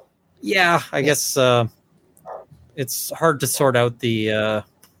 Yeah, I guess it's hard to sort out the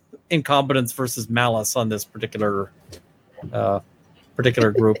incompetence versus malice on this particular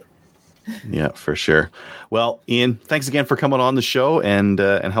group. Yeah, for sure. Well, Ian, thanks again for coming on the show and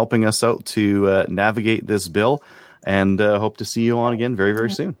helping us out to navigate this bill, and hope to see you on again very,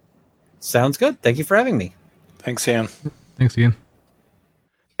 very soon. Sounds good. Thank you for having me. Thanks, Ian. Thanks, Ian.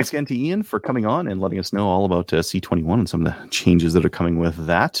 Thanks again to Ian for coming on and letting us know all about C21 and some of the changes that are coming with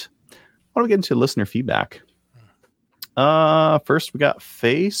that. Why don't we get into listener feedback? First, we got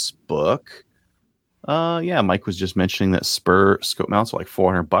Facebook. Mike was just mentioning that Spur scope mounts are like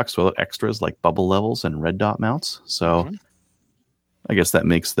 $400 with extras like bubble levels and red dot mounts. So I guess that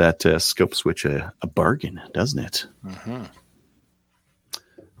makes that scope switch a bargain, doesn't it?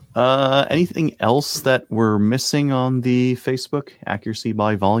 Anything else that we're missing on the Facebook? Accuracy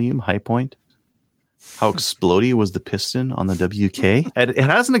by volume, high point. How explodey was the piston on the WK? It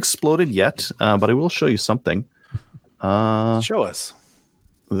hasn't exploded yet, but I will show you something. Show us.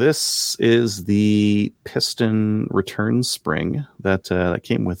 This is the piston return spring that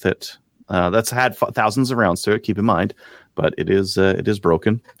came with it. That's had thousands of rounds to it, keep in mind, but it is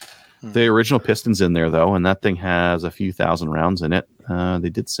broken. The original piston's in there, though, and that thing has a few thousand rounds in it. They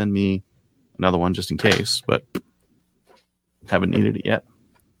did send me another one just in case, but haven't needed it yet.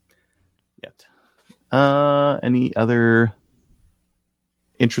 Any other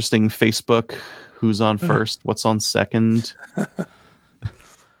interesting Facebook? Who's on first? What's on second?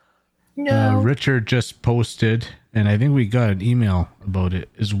 No. Richard just posted, and I think we got an email about it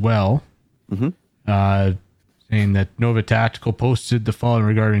as well, saying that Nova Tactical posted the following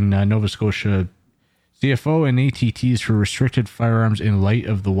regarding Nova Scotia CFO and ATTs for restricted firearms in light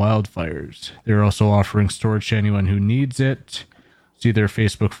of the wildfires. They're also offering storage to anyone who needs it. See their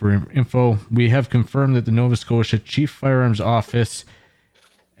Facebook for info. We have confirmed that the Nova Scotia Chief Firearms Office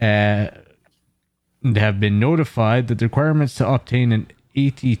have been notified that the requirements to obtain an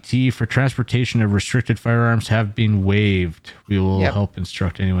ATT for transportation of restricted firearms have been waived. We will help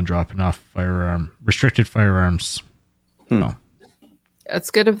instruct anyone dropping off restricted firearms. So. It's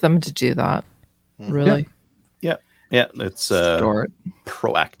good of them to do that. Really. Yeah, it's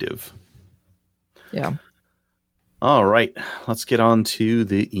proactive. Yeah. All right, let's get on to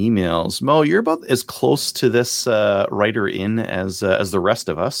the emails. Mo, you're about as close to this writer in as the rest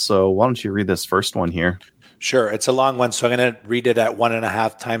of us. So why don't you read this first one here? Sure. It's a long one, so I'm going to read it at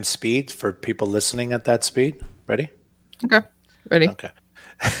 1.5 times speed for people listening at that speed. Ready? Okay. Ready. Okay.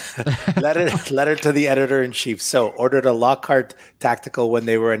 Letter to the editor-in-chief. So, ordered a Lockhart Tactical when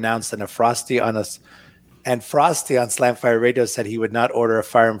they were announced, and Frosty on Slamfire Radio said he would not order a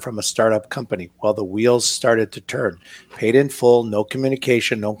firearm from a startup company. Well, the wheels started to turn. Paid in full, no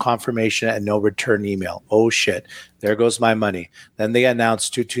communication, no confirmation, and no return email. Oh, shit. There goes my money. Then they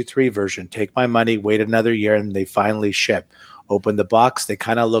announced 223 version. Take my money, wait another year, and they finally ship. Open the box. They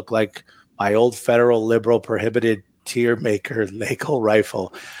kind of look like my old federal liberal prohibited tier maker Lego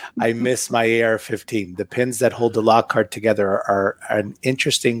rifle. I miss my AR-15. The pins that hold the Lockhart together are an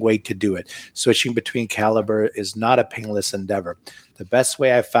interesting way to do it. Switching between caliber is not a painless endeavor. The best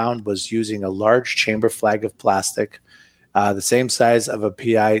way I found was using a large chamber flag of plastic. The same size of a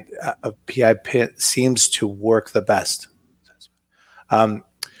PI pin seems to work the best. So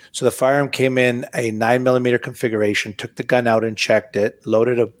the firearm came in a 9mm configuration, took the gun out and checked it,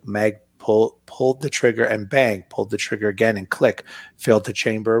 loaded a mag, pulled the trigger and bang, pulled the trigger again and click, failed to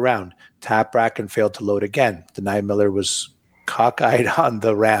chamber around, tap rack and failed to load again. The 9mm was cockeyed on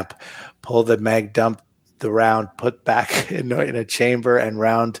the ramp, pulled the mag, dump the round, put back in a chamber and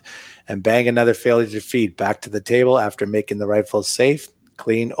round, and bang, another failure to feed. Back to the table after making the rifle safe,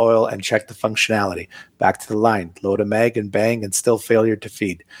 clean, oil, and check the functionality. Back to the line, load a mag and bang, and still failure to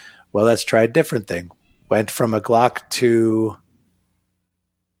feed. Well, let's try a different thing. Went from a Glock to...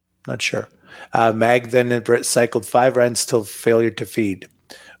 not sure. Mag then cycled 5 rounds, still failure to feed.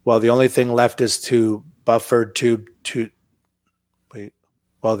 Well, the only thing left is to buffer tube to wait.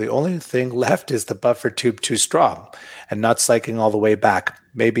 Well, the only thing left is the buffer tube too strong and not cycling all the way back.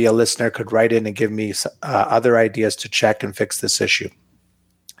 Maybe a listener could write in and give me other ideas to check and fix this issue.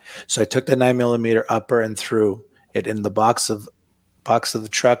 So I took the 9mm upper and threw it in the box of the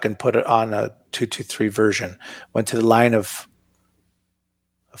truck and put it on a 223 version. Went to the line of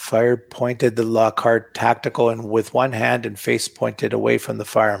fire, pointed the Lockhart Tactical, and with one hand and face pointed away from the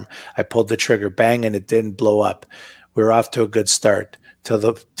firearm, I pulled the trigger, bang, and it didn't blow up. We were off to a good start till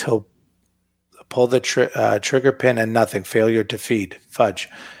pull the trigger pin and nothing. Failure to feed. Fudge.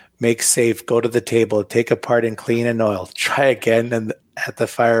 Make safe. Go to the table. Take apart and clean and oil. Try again and at the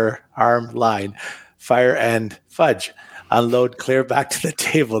firearm line. Fire and fudge. Unload, clear back to the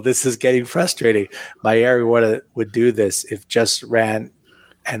table. This is getting frustrating. My area would do this if just ran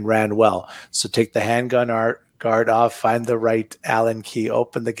well. So take the handgun guard off, find the right Allen key,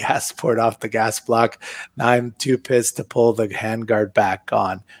 open the gas port off the gas block. Now I'm too pissed to pull the handguard back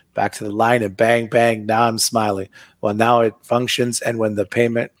on. Back to the line and bang, bang. Now I'm smiling. Well, now it functions, and when the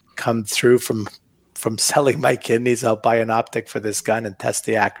payment comes through from selling my kidneys, I'll buy an optic for this gun and test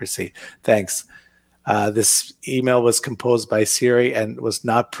the accuracy. Thanks. This email was composed by Siri and was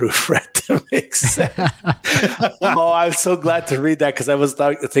not proofread to make sense. Oh, I'm so glad to read that because I was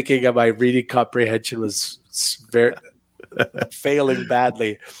thinking of my reading comprehension was very failing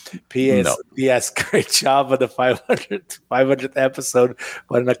badly. P.S. Great job on the 500th episode.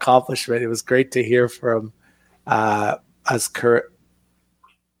 What an accomplishment. It was great to hear from us current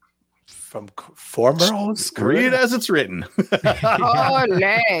from former hosts. Read it as it's written.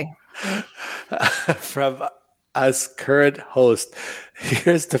 Olé. From us current host,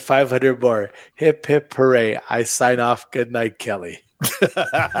 here's to 500 more. Hip hip hooray. I sign off. Good night, Kelly.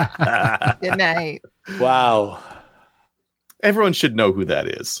 Good night. Wow. Everyone should know who that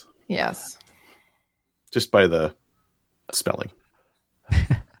is. Yes. Just by the spelling.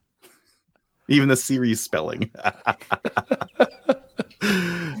 Even the series spelling.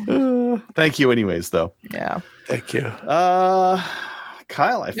 Thank you anyways, though. Yeah. Thank you.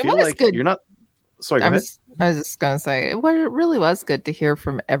 Kyle, I feel like good. You're not... Sorry, go ahead. I was just going to say, it really was good to hear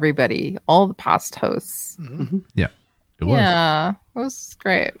from everybody, all the past hosts. Mm-hmm. Yeah, it was. Yeah, it was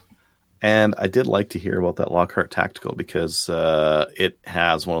great. And I did like to hear about that Lockhart Tactical because it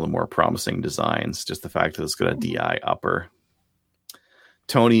has one of the more promising designs. Just the fact that it's got a DI upper.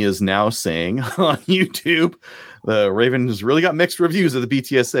 Tony is now saying on YouTube, the Raven has really got mixed reviews of the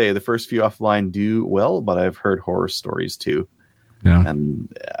BTSA. The first few offline do well, but I've heard horror stories too. Yeah.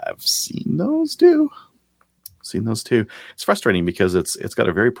 And I've seen those too. It's frustrating because it's got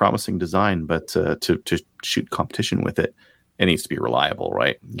a very promising design, but to shoot competition with it, it needs to be reliable,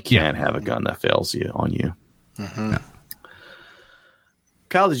 right? You can't have a gun that fails on you. Mm-hmm. Yeah.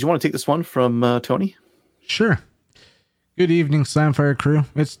 Kyle, did you want to take this one from Tony? Sure. Good evening, Slamfire crew.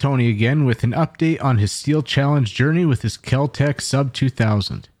 It's Tony again with an update on his Steel Challenge journey with his Kel-Tec Sub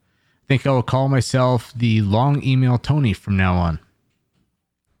 2000. I think I will call myself the Long Email Tony from now on.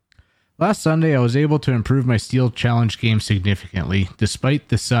 Last Sunday, I was able to improve my Steel Challenge game significantly, despite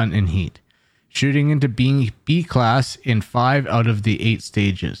the sun and heat, shooting into B class in 5 out of the 8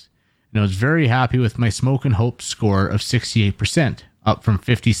 stages, and I was very happy with my Smoke and Hope score of 68%, up from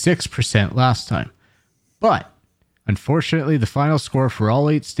 56% last time. But unfortunately, the final score for all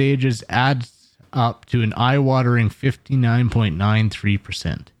 8 stages adds up to an eye-watering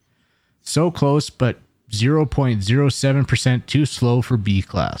 59.93%. So close, but 0.07% too slow for B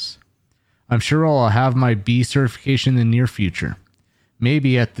class. I'm sure I'll have my B certification in the near future.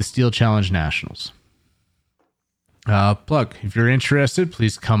 Maybe at the Steel Challenge Nationals. Plug. If you're interested,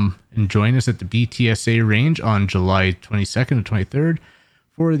 please come and join us at the BTSA range on July 22nd and 23rd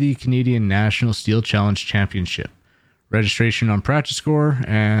for the Canadian National Steel Challenge Championship. Registration on Practice Score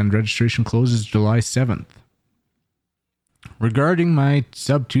and registration closes July 7th. Regarding my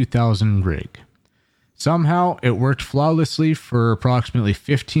Sub 2000 rig. Somehow, it worked flawlessly for approximately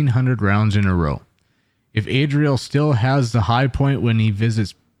 1,500 rounds in a row. If Adriel still has the high point when he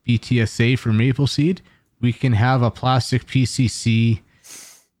visits BTSA for Maple Seed, we can have a plastic PPCC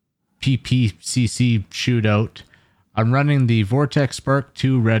shootout. I'm running the Vortex Spark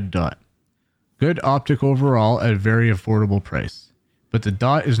 2 red dot. Good optic overall at a very affordable price. But the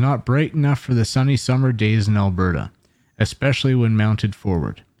dot is not bright enough for the sunny summer days in Alberta, especially when mounted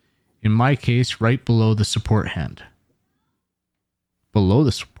forward. In my case, right below the support hand. Below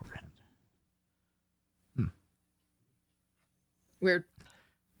the support hand. Weird.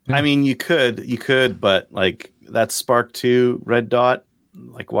 I mean, you could, but like that Spark 2 red dot,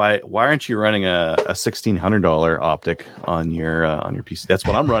 like why aren't you running a $1,600 optic on your PC? That's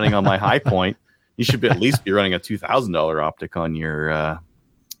what I'm running on my high point. You should at least be running a $2,000 optic on your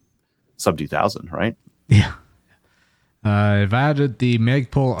Sub 2000, right? Yeah. I've added the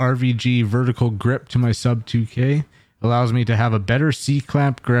Magpul RVG vertical grip to my Sub 2K. Allows me to have a better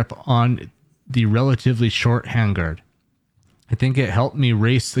C-clamp grip on the relatively short handguard. I think it helped me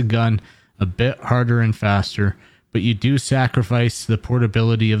race the gun a bit harder and faster, but you do sacrifice the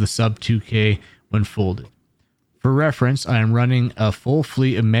portability of the Sub 2K when folded. For reference, I am running a full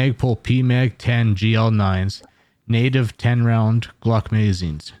fleet of Magpul PMag 10 GL9s, native 10-round Glock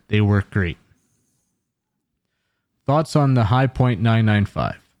magazines. They work great. Thoughts on the High Point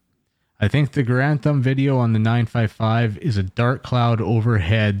 995. I think the Grantham video on the 955 is a dark cloud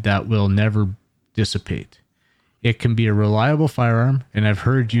overhead that will never dissipate. It can be a reliable firearm, and I've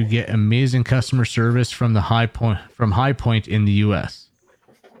heard you get amazing customer service from High Point in the US.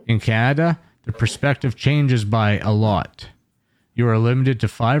 In Canada, the perspective changes by a lot. You are limited to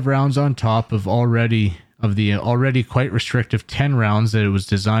 5 rounds on top of the already quite restrictive 10 rounds that it was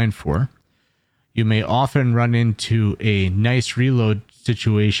designed for. You may often run into a nice reload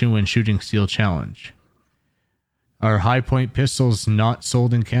situation when shooting Steel Challenge. Are High Point pistols not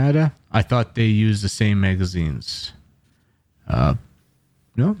sold in Canada? I thought they used the same magazines. No,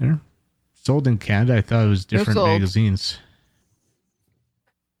 they're sold in Canada. I thought it was different magazines.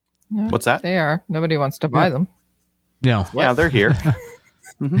 Yeah, what's that? They are. Nobody wants to buy them. No. Yeah, they're here.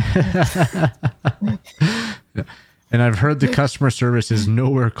 And I've heard the customer service is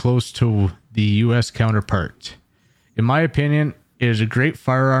nowhere close to the U.S. counterpart. In my opinion, it is a great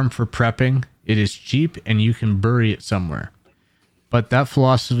firearm for prepping. It is cheap and you can bury it somewhere. But that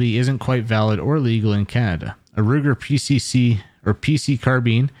philosophy isn't quite valid or legal in Canada. A Ruger PCC or PC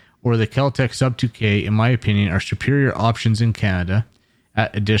carbine or the Kel-Tec Sub 2K, in my opinion, are superior options in Canada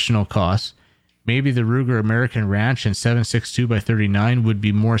at additional costs. Maybe the Ruger American Ranch and 7.62x39 would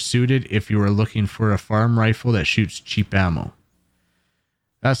be more suited if you were looking for a farm rifle that shoots cheap ammo.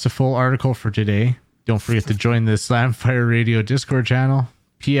 That's the full article for today. Don't forget to join the Slamfire Radio Discord channel.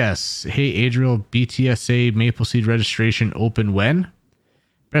 P.S. Hey, Adriel, BTSA Maple Seed registration open when?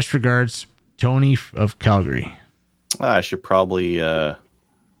 Best regards, Tony of Calgary. I should probably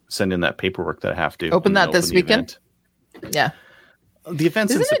send in that paperwork that I have to. Open that this weekend? Event. Yeah. The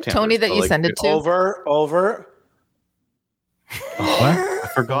event's in Isn't it September, Tony that so, you send it to? Over. Oh, I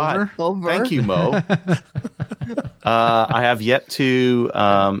forgot. Over. Thank you, Mo. I have yet to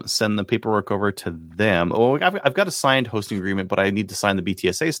send the paperwork over to them. Oh, I've got a signed hosting agreement, but I need to sign the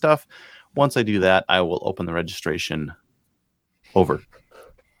BTSA stuff. Once I do that, I will open the registration Over.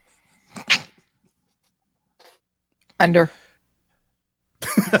 Under.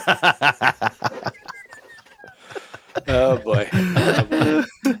 Oh boy.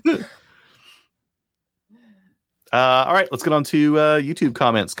 All right, let's get on to YouTube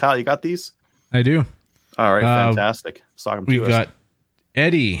comments. Kyle, you got these? I do. All right, fantastic. We got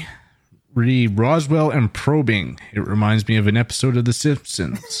Eddie, Roswell and probing. It reminds me of an episode of The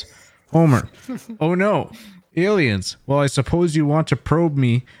Simpsons. Homer, oh no, aliens. Well, I suppose you want to probe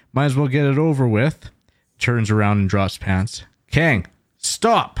me. Might as well get it over with. Turns around and drops pants. Kang,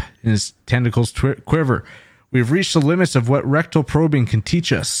 stop! And his tentacles quiver. We've reached the limits of what rectal probing can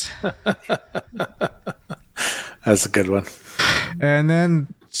teach us. That's a good one. And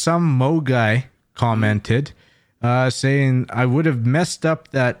then some Mo guy commented saying, I would have messed up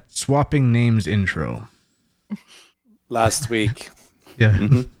that swapping names intro. Last week. Yeah.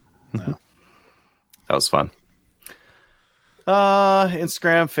 Mm-hmm. That was fun.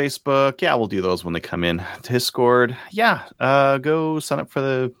 Instagram, Facebook. Yeah, we'll do those when they come in. Discord. Yeah. Go sign up for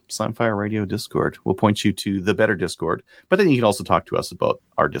the Slamfire Radio Discord. We'll point you to the better Discord. But then you can also talk to us about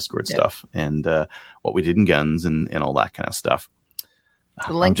our Discord stuff and what we did in guns and all that kind of stuff.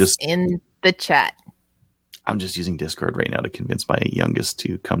 The link's in the chat. I'm just using Discord right now to convince my youngest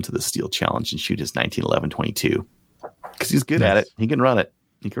to come to the Steel Challenge and shoot his 1911-22 because he's good at it. He can run it.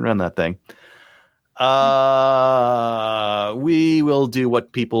 He can run that thing. We will do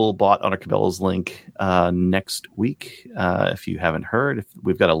what people bought on our Cabela's link next week. If you haven't heard,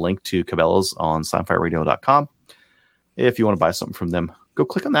 we've got a link to Cabela's on slamfireradio.com. If you want to buy something from them, go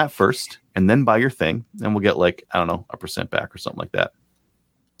click on that first and then buy your thing. And we'll get like, I don't know, 1% back or something like that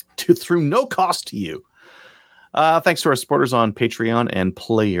through no cost to you. Thanks to our supporters on Patreon and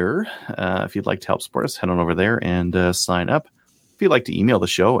Player. If you'd like to help support us, head on over there and sign up. If you'd like to email the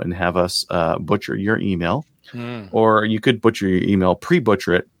show and have us butcher your email, or you could butcher your email,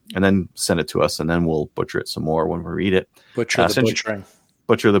 pre-butcher it, and then send it to us, and then we'll butcher it some more when we read it. Butcher the butchering.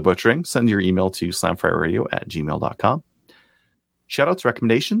 Butcher the butchering. Send your email to slamfireradio@gmail.com. Shoutouts,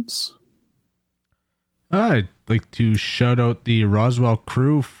 recommendations? I'd like to shout out the Roswell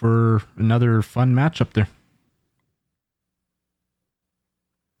crew for another fun match up there.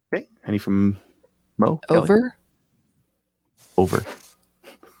 Okay. Any from Mo? Over? Kelly? Over.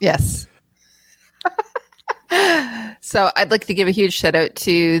 Yes. So I'd like to give a huge shout out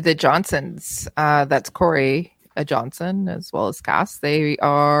to the Johnsons. That's Corey Johnson as well as Cass. They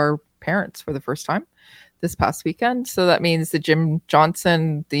are parents for the first time this past weekend. So that means the Jim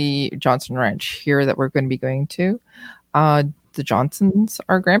Johnson, the Johnson Ranch here that we're going to be going to, the Johnsons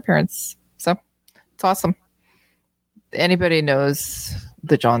are grandparents. So it's awesome. Anybody knows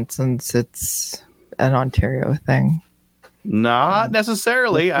the Johnsons, it's an Ontario thing. Not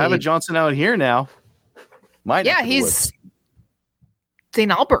necessarily. I have a Johnson out here now. He's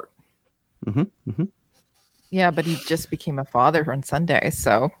St. Albert. Mm-hmm, mm-hmm. Yeah, but he just became a father on Sunday,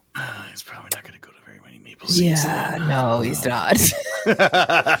 so he's probably not going to go to very many maple seeds. Yeah, no, he's not.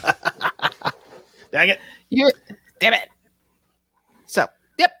 Dang it! Damn it! So,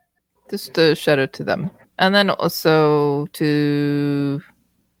 yep, just a shout out to them, and then also to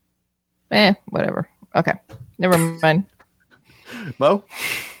whatever. Okay, never mind. Mo,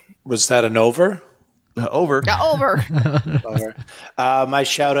 was that an over? Over. Yeah, over. Over. My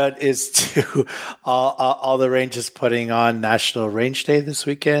shout out is to all the ranges putting on National Range Day this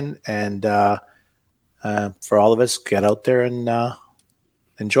weekend, and for all of us, get out there and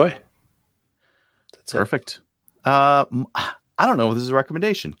enjoy. That's perfect. I don't know if this is a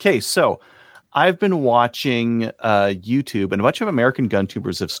recommendation. Okay, so I've been watching YouTube, and a bunch of American gun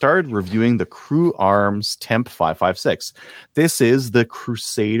tubers have started reviewing the Crew Arms Temp 556. This is the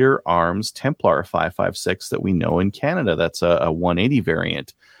Crusader Arms Templar 556 that we know in Canada. That's a 180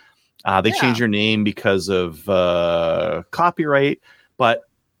 variant. They changed their name because of copyright, but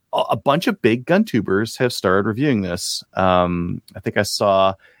a bunch of big gun tubers have started reviewing this. I think I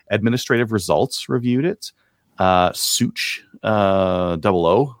saw Administrative Results reviewed it. Such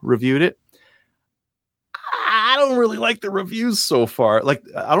 00 reviewed it. I don't really like the reviews so far. Like,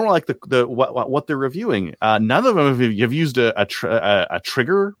 I don't like the what they're reviewing. None of them have used a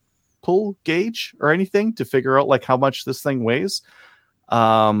trigger pull gauge or anything to figure out like how much this thing weighs.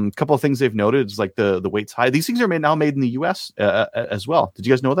 A couple of things they've noted is like the weight's high. These things are now made in the U.S. As well. Did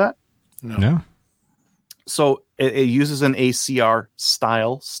you guys know that? No. So it uses an ACR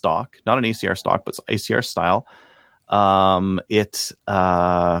style stock, not an ACR stock, but ACR style.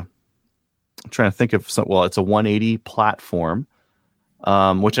 I'm trying to think of some. Well, it's a 180 platform.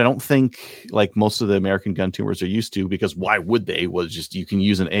 which I don't think like most of the American gun tuners are used to, because why would they? Was just you can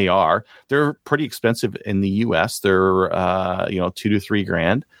use an AR. They're pretty expensive in the US. They're $2,000 to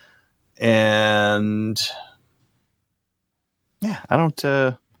 $3,000, and yeah, I don't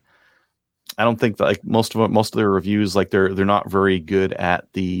think that, like most of their reviews, like they're not very good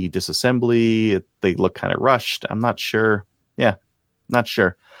at the disassembly. They look kind of rushed. I'm not sure. Yeah, not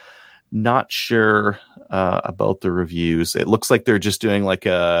sure. Not sure about the reviews. It looks like they're just doing like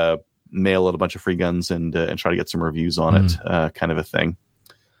a mail out a bunch of free guns and try to get some reviews on it, kind of a thing.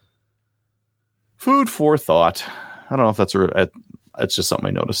 Food for thought. I don't know if that's it's just something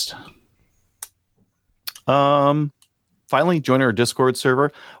I noticed. Finally, join our Discord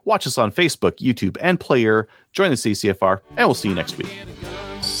server. Watch us on Facebook, YouTube, and Player. Join the CCFR, and we'll see you next week.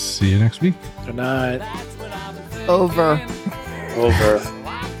 See you next week. Good night. Over.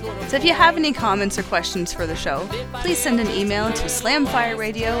 So if you have any comments or questions for the show, please send an email to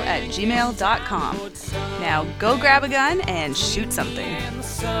slamfireradio@gmail.com. Now go grab a gun and shoot something.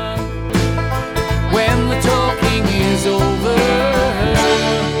 When the talking is over,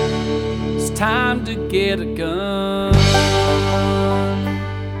 it's time to get a gun.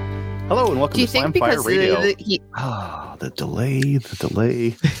 Hello and welcome Do you to think Slamfire because Radio. The delay.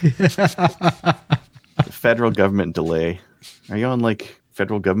 The federal government delay. Are you on like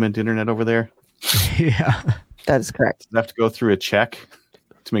federal government internet over there? Yeah. that is correct. You have to go through a check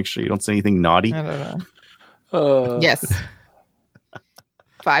to make sure you don't say anything naughty. I don't know. Yes.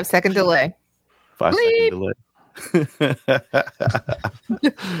 5-second delay. 5-second delay.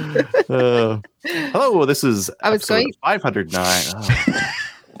 Hello, this is episode 509.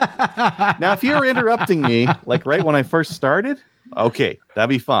 Oh. Now, if you're interrupting me, like right when I first started, okay, that'd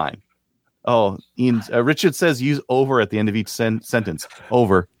be fine. Oh, Ian, Richard says use over at the end of each sentence.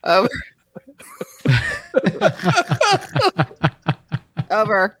 Over. Over.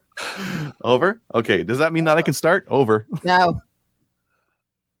 Over. Over? Okay, does that mean that I can start? Over. No.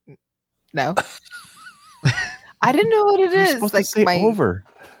 I didn't know what it You're is. supposed Like to say over.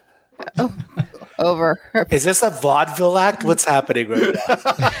 Oh, over. Is this a vaudeville act? What's happening right now?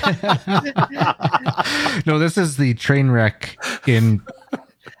 No, this is the train wreck in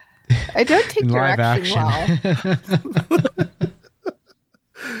I don't take live direction action. well.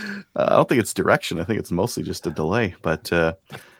 I don't think it's direction. I think it's mostly just a delay. But